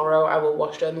 tomorrow I will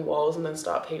wash down the walls and then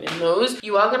start painting those.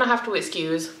 You are going to have to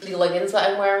excuse the leggings that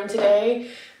I'm wearing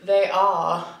today. They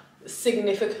are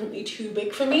significantly too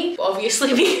big for me, but obviously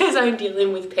because I'm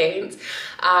dealing with paint,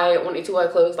 I wanted to wear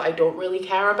clothes that I don't really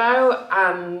care about,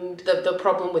 and the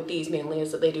problem with these mainly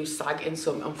is that they do sag in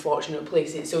some unfortunate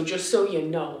places. So just so you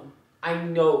know, I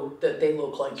know that they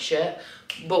look like shit,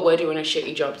 but we're doing a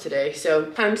shitty job today.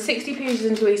 So I'm 60 pages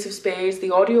into Ace of Spades.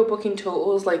 The audiobook in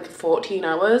total is like 14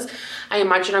 hours. I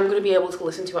imagine I'm going to be able to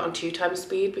listen to it on 2x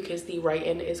speed because the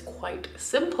writing is quite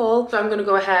simple. So I'm going to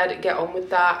go ahead, get on with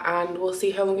that, and we'll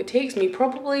see how long it takes me.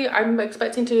 Probably, I'm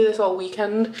expecting to do this all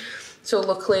weekend. So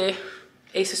luckily,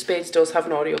 Ace of Spades does have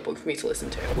an audiobook for me to listen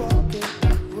to.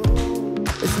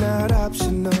 It's not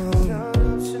optional.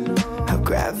 How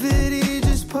gravity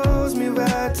just pulls me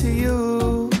right to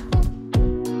you.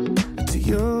 To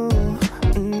you.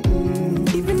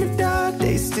 Even the dark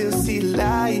days still see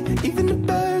light. Even the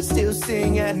birds still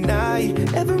sing at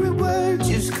night. Every word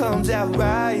just comes out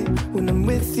right when I'm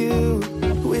with you,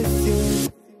 with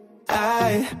you.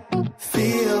 I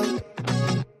feel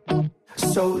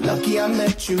so lucky I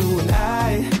met you, and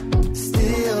I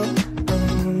still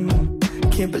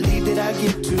can't believe that I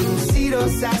get to see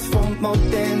those eyes for more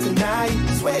than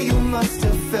tonight. Swear you must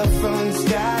have fell from the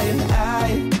sky, and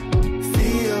I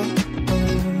feel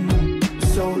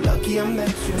so lucky I met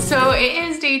you. So it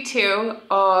is day 2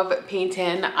 of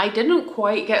painting. I didn't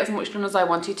quite get as much done as I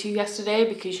wanted to yesterday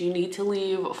because you need to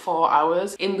leave 4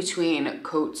 hours in between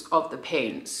coats of the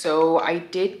paint. So I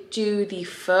did do the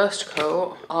first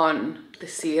coat on the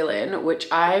ceiling, which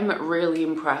I'm really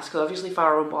impressed, because obviously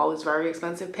Fire and Wall is very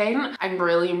expensive paint. I'm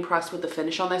really impressed with the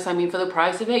finish on this. I mean, for the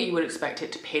price of it, you would expect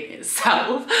it to paint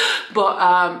itself,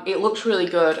 but it looks really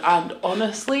good. And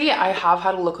honestly, I have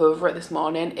had a look over it this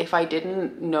morning. If I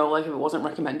didn't know, like if it wasn't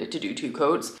recommended to do 2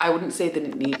 coats, I wouldn't say that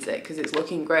it needs it because it's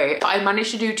looking great. But I managed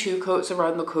to do 2 coats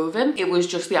around the coving. It was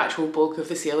just the actual bulk of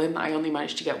the ceiling that I only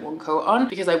managed to get 1 coat on,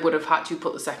 because I would have had to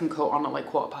put the second coat on at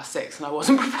like 6:15 and I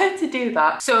wasn't prepared to do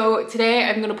that. So today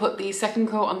I'm going to put the second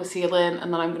coat on the ceiling,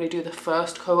 and then I'm going to do the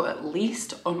first coat at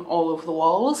least on all of the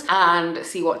walls and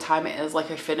see what time it is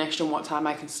like I finished and what time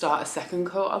I can start a second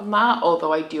coat on that,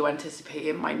 although I do anticipate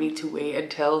it might need to wait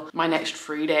until my next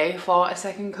free day for a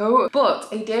second coat. But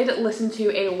I did listen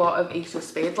to a lot of Ace of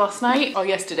Spades last night, or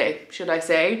yesterday should I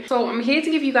say. So I'm here to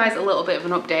give you guys a little bit of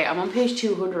an update. I'm on page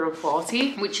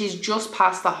 240, which is just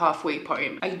past the halfway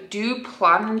point. I do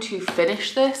plan to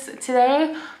finish this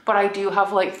today, but I do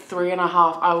have like 3.5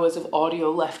 hours of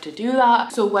audio left to do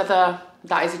that. So whether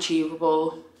that is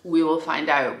achievable, we will find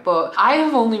out. But I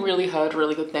have only really heard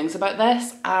really good things about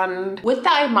this, and with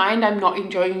that in mind, I'm not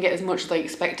enjoying it as much as I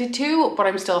expected to, but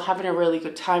I'm still having a really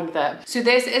good time with it. So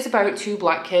this is about 2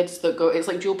 black kids that go, it's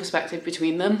like dual perspective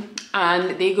between them,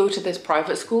 and they go to this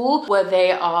private school where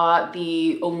they are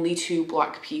the only 2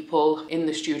 black people in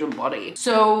the student body.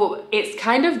 So it's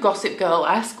kind of Gossip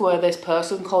Girl-esque, where this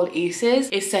person called Aces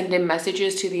is sending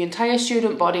messages to the entire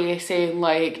student body saying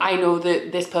like, I know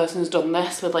that this person's done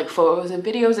this, with like photos and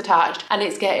videos attached, and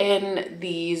it's getting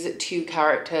these 2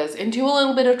 characters into a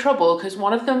little bit of trouble because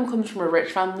one of them comes from a rich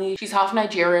family. She's half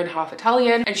Nigerian, half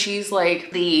Italian, and she's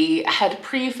like the head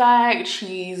prefect,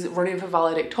 she's running for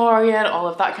valedictorian, all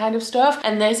of that kind of stuff,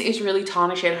 and this is really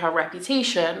tarnishing her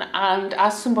reputation. And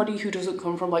as somebody who doesn't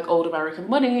come from like old American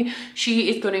money, she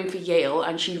is gunning for Yale,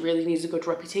 and she really needs a good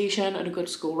reputation and a good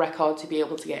school record to be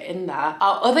able to get in there.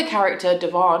 Our other character,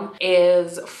 Devon,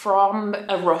 is from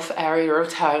a rough area of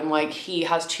town. Like, he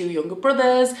has 2 younger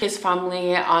brothers, his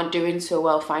family aren't doing so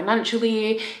well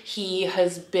financially, he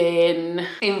has been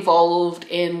involved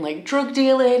in like drug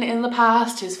dealing in the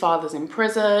past, his father's in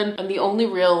prison, and the only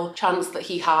real chance that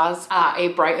he has at a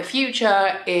brighter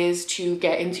future is to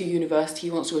get into university.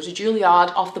 He wants to go to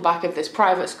Juilliard off the back of this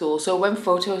private school. So when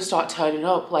photos start turning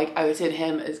up like outing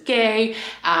him as gay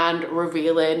and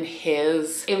revealing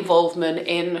his involvement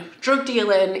in drug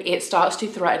dealing, it starts to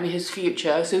threaten his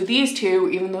future. So these 2,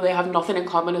 even though they have nothing in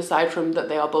common aside from that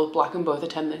they are both black and both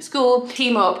attend this school,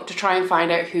 team up to try and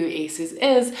find out who Aces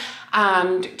is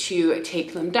and to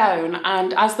take them down.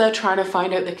 And as they're trying to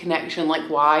find out the connection, like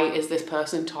why is this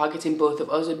person targeting both of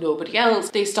us and nobody else,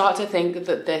 they start to think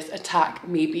that this attack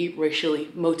may be racially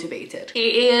motivated. It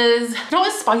is not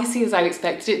as spicy as I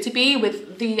expected it to be.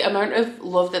 With the amount of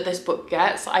love that this book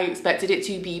gets, I expected it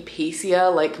to be pacier,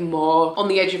 like more on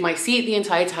the edge of my seat the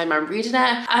entire time I'm reading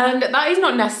it, and that is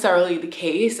not necessarily the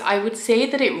case. I would say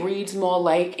that it reads more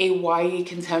like a YA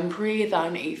contemporary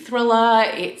than a thriller.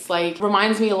 It's like,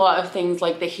 reminds me a lot of things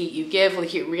like The Hate U Give.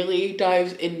 Like, it really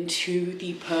dives into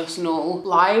the personal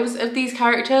lives of these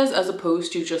characters as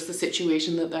opposed to just the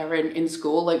situation that they're in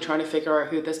school, like trying to figure out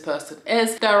who this person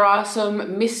is. There are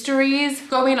some mysteries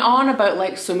going on about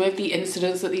like some of the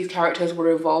incidents that these characters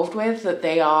were involved with that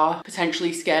they are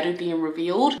potentially scared of being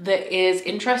revealed. That is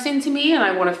interesting to me, and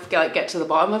I want to get to the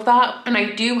bottom of that. And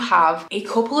I do have a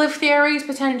couple of theories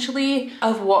potentially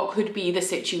of what could be the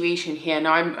situation here.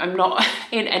 Now I'm not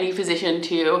in any position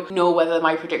to know whether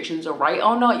my predictions are right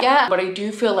or not yet, but I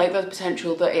do feel like there's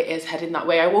potential that it is heading that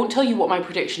way. I won't tell you what my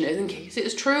prediction is in case it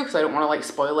is true, because I don't want to like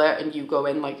spoil it and you go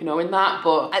in like knowing that,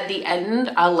 but at the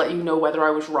end I'll let you know whether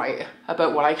I was right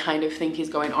about what I kind of think is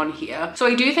going on here. So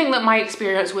I do think that my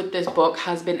experience with this book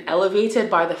has been elevated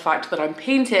by the fact that I'm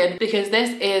painting, because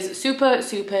this is super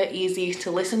easy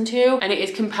to listen to and it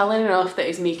is compelling enough that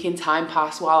it's making time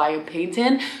pass while I am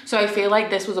painting. So I feel like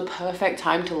this was a perfect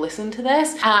time to listen to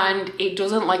this, and it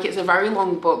doesn't, like, it's a very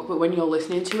long book, but when you're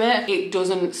listening to it, it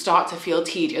doesn't start to feel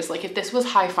tedious. Like if this was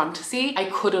high fantasy, I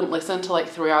couldn't listen to like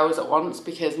 3 hours at once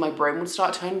because my brain would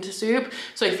start turning to soup.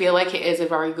 So I feel like it is a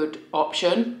very good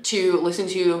option to listen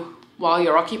to while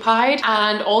you're occupied.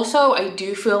 And also I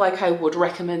do feel like I would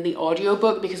recommend the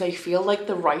audiobook because I feel like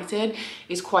the writing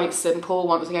is quite simple,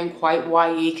 once again quite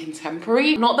YA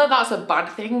contemporary. Not that that's a bad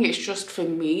thing, it's just for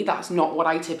me that's not what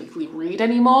I typically read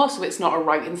anymore, so it's not a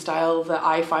writing style that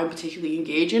I find particularly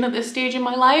engaging at this stage in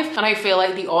my life. And I feel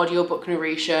like the audiobook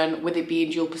narration, with it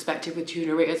being dual perspective with 2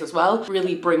 narrators as well,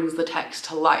 really brings the text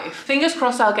to life. Fingers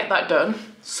crossed I'll get that done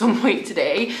some point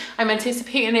today. I'm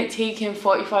anticipating it taking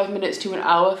 45 minutes to an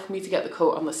hour for me to get the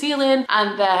coat on the ceiling,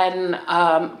 and then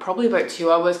probably about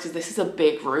 2 hours, because this is a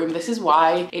big room. This is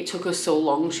why it took us so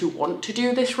long to want to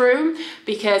do this room,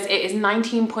 because it is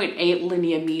 19.8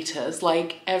 linear meters.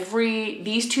 Like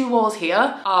these 2 walls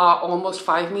here are almost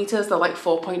 5 meters, they're like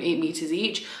 4.8 meters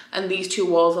each, and these 2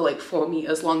 walls are like 4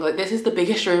 meters long. Like this is the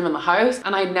biggest room in the house,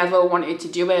 and I never wanted to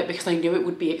do it because I knew it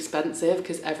would be expensive,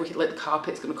 because like the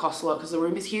carpet's gonna cost a lot because the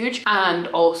room is huge, and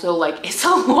also like it's a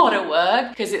lot of work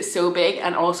because it's so big.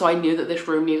 And also I knew that this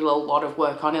room needed a lot of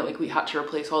work on it. Like we had to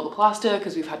replace all the plaster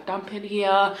because we've had damp in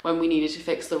here when we needed to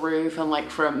fix the roof, and like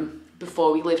from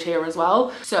before we lived here as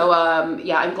well. So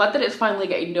yeah, I'm glad that it's finally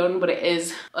getting done, but it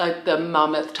is like the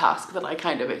mammoth task that I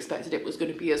kind of expected it was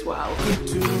going to be as well.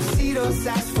 See those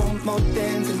eyes for more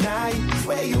than tonight,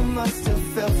 where you must have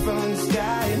fell from the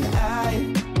sky, and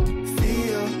I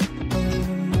feel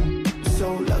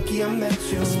so lucky I met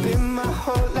you. Spent my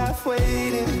whole life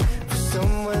waiting for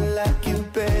someone like you,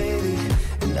 baby,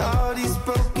 and all these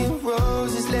broken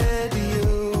roses led to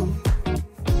you.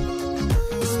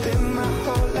 Spent my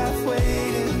whole life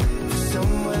waiting for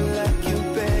someone like you,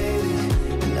 baby,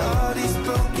 and all these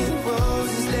broken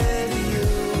roses led to you.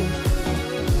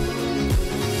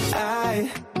 I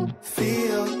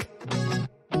feel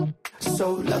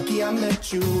so lucky I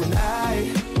met you, and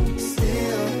I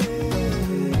still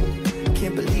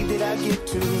can't believe that I get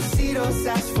to see those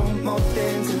eyes for more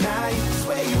than tonight.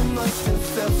 Swear you must have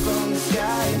fell from the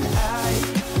sky, and I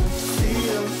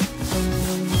feel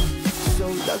so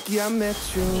lucky I met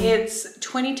you. It's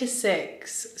 20 to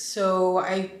 6, so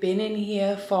I've been in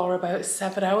here for about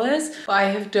 7 hours, but I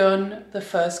have done the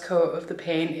first coat of the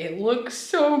paint. It looks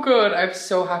so good. I'm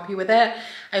so happy with it.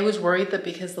 I was worried that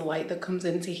because the light that comes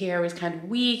into here is kind of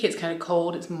weak, it's kind of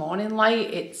cold, it's morning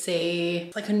light, it's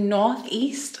like a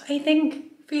northeast, I think,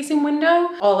 facing window,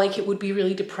 or like it would be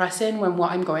really depressing when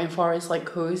what I'm going for is like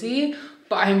cozy.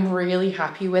 But I'm really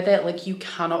happy with it. Like you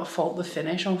cannot fault the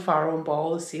finish on Faro and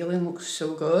Ball. The ceiling looks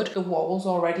so good. The walls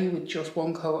already with just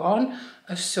 1 coat on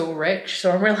are so rich,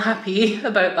 so I'm real happy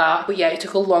about that. But yeah, it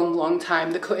took a long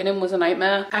time. The cutting in was a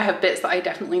nightmare. I have bits that I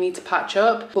definitely need to patch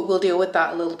up, but we'll deal with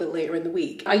that a little bit later in the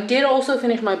week. I did also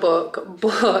finish my book,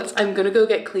 but I'm gonna go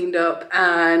get cleaned up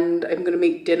and I'm gonna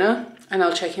make dinner, and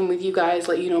I'll check in with you guys,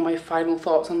 let you know my final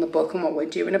thoughts on the book and what we're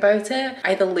doing about it,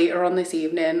 either later on this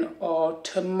evening or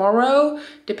tomorrow,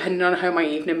 depending on how my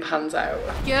evening pans out.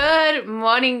 Good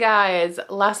morning, guys.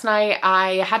 Last night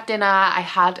I had dinner, I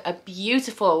had a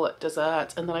beautiful dessert,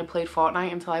 and then I played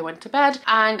Fortnite until I went to bed,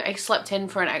 and I slept in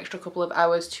for an extra couple of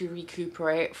hours to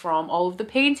recuperate from all of the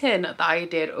painting that I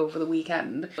did over the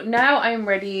weekend. But now I'm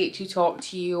ready to talk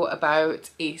to you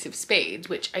about Ace of Spades,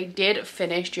 which I did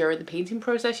finish during the painting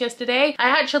process yesterday. I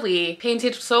actually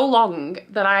painted so long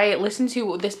that I listened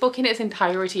to this book in its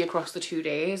entirety across the 2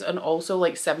 days, and also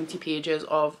like 70 pages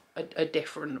of a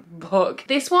different book.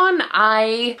 This one,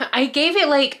 I gave it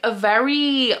like a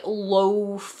very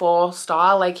low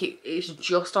 4-star, like it's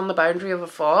just on the boundary of a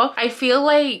 4. I feel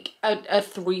like a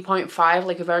 3.5,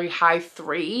 like a very high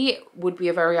 3 would be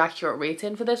a very accurate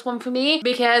rating for this one for me,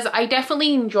 because I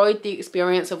definitely enjoyed the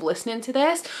experience of listening to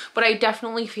this, but I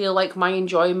definitely feel like my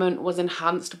enjoyment was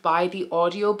enhanced by the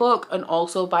audiobook and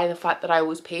also by the fact that I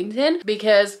was painting,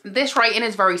 because this writing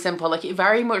is very simple. Like it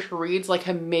very much reads like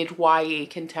a mid-YA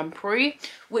contemporary,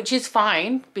 which is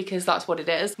fine because that's what it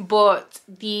is. But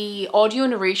the audio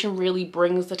narration really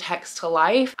brings the text to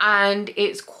life, and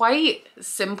it's quite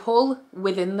simple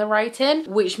within the writing,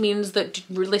 which means that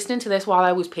listening to this while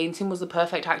I was painting was the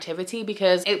perfect activity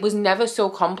because it was never so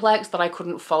complex that I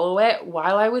couldn't follow it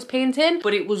while I was painting,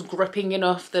 but it was gripping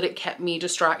enough that it kept me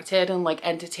distracted and like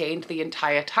entertained the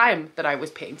entire time that I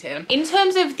was painting. In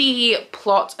terms of the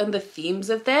plot and the themes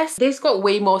of this got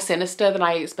way more sinister than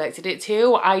I expected it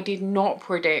to. I did not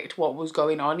predict what was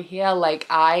going on here. Like,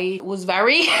 I was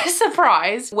very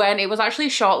surprised when it was actually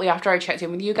shortly after I checked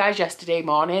in with you guys yesterday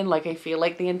morning. Like, I feel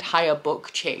like the entire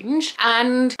book changed,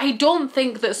 and I don't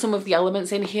think that some of the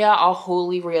elements in here are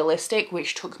wholly realistic,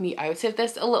 which took me out of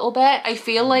this a little bit. I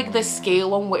feel like the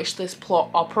scale on which this plot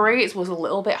operates was a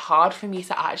little bit hard for me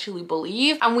to actually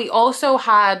believe, and we also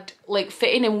had, like,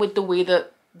 fitting in with the way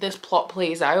that this plot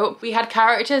plays out, we had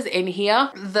characters in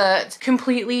here that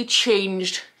completely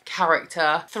changed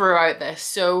character throughout this.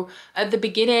 So at the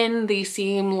beginning they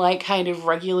seem like kind of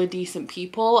regular decent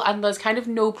people, and there's kind of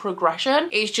no progression.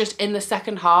 It's just in the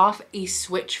second half a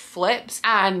switch flips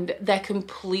and they're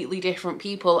completely different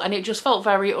people, and it just felt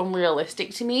very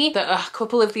unrealistic to me that a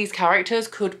couple of these characters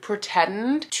could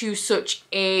pretend to such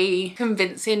a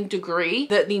convincing degree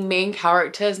that the main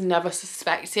characters never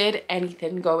suspected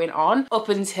anything going on up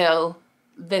until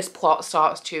this plot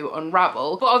starts to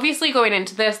unravel. But obviously going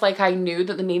into this, like, I knew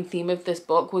that the main theme of this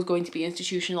book was going to be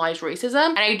institutionalized racism,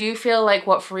 and I do feel like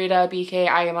what Frida BK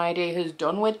has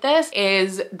done with this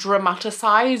is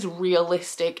dramatize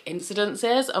realistic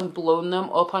incidences and blown them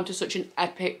up onto such an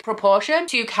epic proportion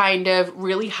to kind of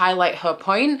really highlight her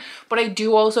point. But I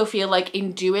do also feel like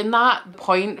in doing that, the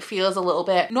point feels a little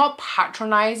bit not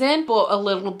patronizing but a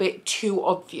little bit too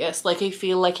obvious. Like, I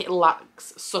feel like it lacks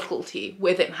subtlety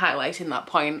within highlighting that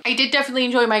point. I did definitely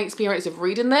enjoy my experience of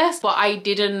reading this, but I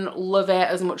didn't love it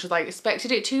as much as I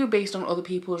expected it to based on other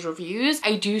people's reviews.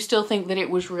 I do still think that it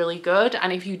was really good,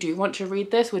 and if you do want to read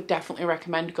this, would definitely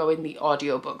recommend going the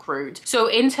audiobook route. So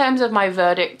in terms of my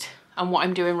verdict and what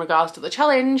I'm doing in regards to the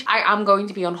challenge, I am going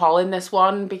to be unhauling this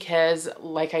one because,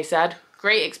 like I said,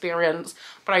 great experience,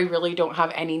 but I really don't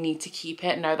have any need to keep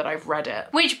it now that I've read it.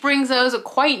 Which brings us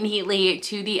quite neatly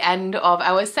to the end of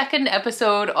our second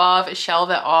episode of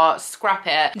Shelve It or Scrap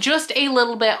It. Just a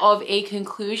little bit of a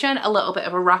conclusion, a little bit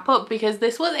of a wrap up, because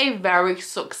this was a very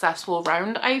successful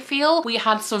round, I feel. We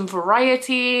had some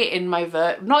variety in my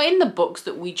not in the books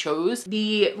that we chose.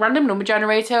 The random number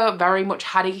generator very much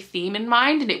had a theme in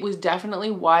mind, and it was definitely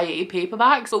YA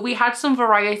paperbacks, but we had some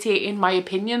variety in my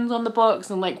opinions on the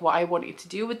books and like what I wanted to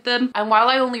do with them. And while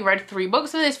I only read 3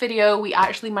 books for this video, we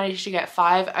actually managed to get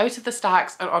 5 out of the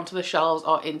stacks and onto the shelves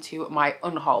or into my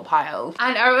unhaul pile.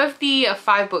 And out of the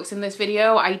 5 books in this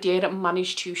video, I did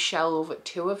manage to shelve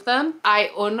 2 of them.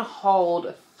 I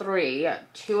unhauled 3,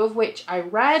 2 of which I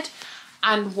read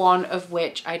and 1 of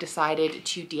which I decided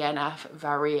to DNF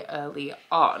very early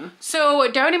on.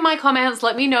 So down in my comments,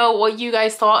 let me know what you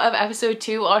guys thought of episode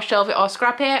 2 or Shelve It or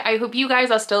Scrap It. I hope you guys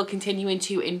are still continuing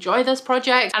to enjoy this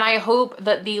project, and I hope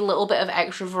that the little bit of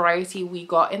extra variety we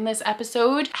got in this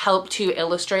episode helped to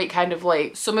illustrate kind of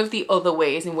like some of the other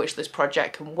ways in which this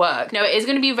project can work. Now, it is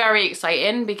going to be very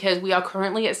exciting because we are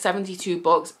currently at 72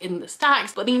 books in the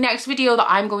stacks, but the next video that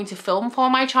I'm going to film for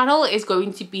my channel is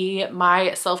going to be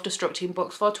my self-destructing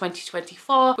books for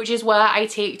 2024, which is where I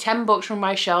take 10 books from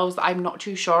my shelves that I'm not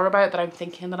too sure about, that I'm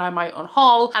thinking that I might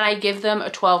unhaul, and I give them a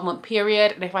 12-month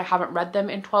period, and if I haven't read them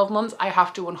in 12 months, I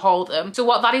have to unhaul them. So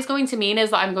what that is going to mean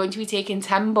is that I'm going to be taking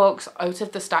 10 books out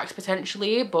of the stacks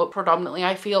potentially, but predominantly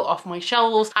I feel off my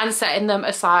shelves, and setting them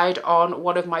aside on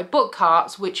one of my book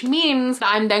carts, which means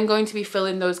that I'm then going to be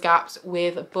filling those gaps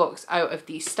with books out of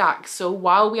these stacks. So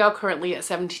while we are currently at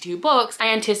 72 books, I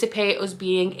anticipate us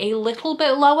being a little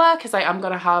bit lower because I am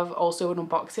going to have also an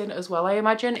unboxing as well, I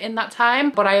imagine, in that time,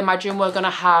 but I imagine we're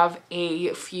gonna have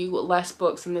a few less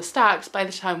books in the stacks by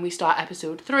the time we start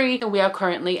episode 3, and we are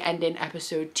currently ending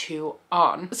episode 2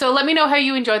 on. So let me know how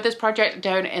you enjoyed this project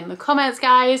down in the comments,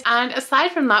 guys, and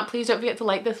aside from that, please don't forget to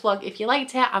like this vlog if you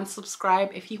liked it and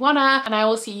subscribe if you wanna, and I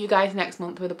will see you guys next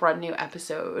month with a brand new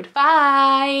episode.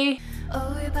 Bye!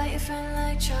 Oh, you bite your friend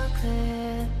like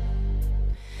chocolate.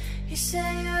 You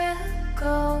say you're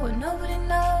go and nobody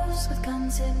knows, with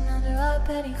guns hidden under our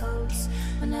petticoats.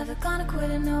 We're never gonna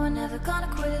quit it, no, we're never gonna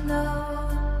quit it,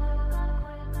 no.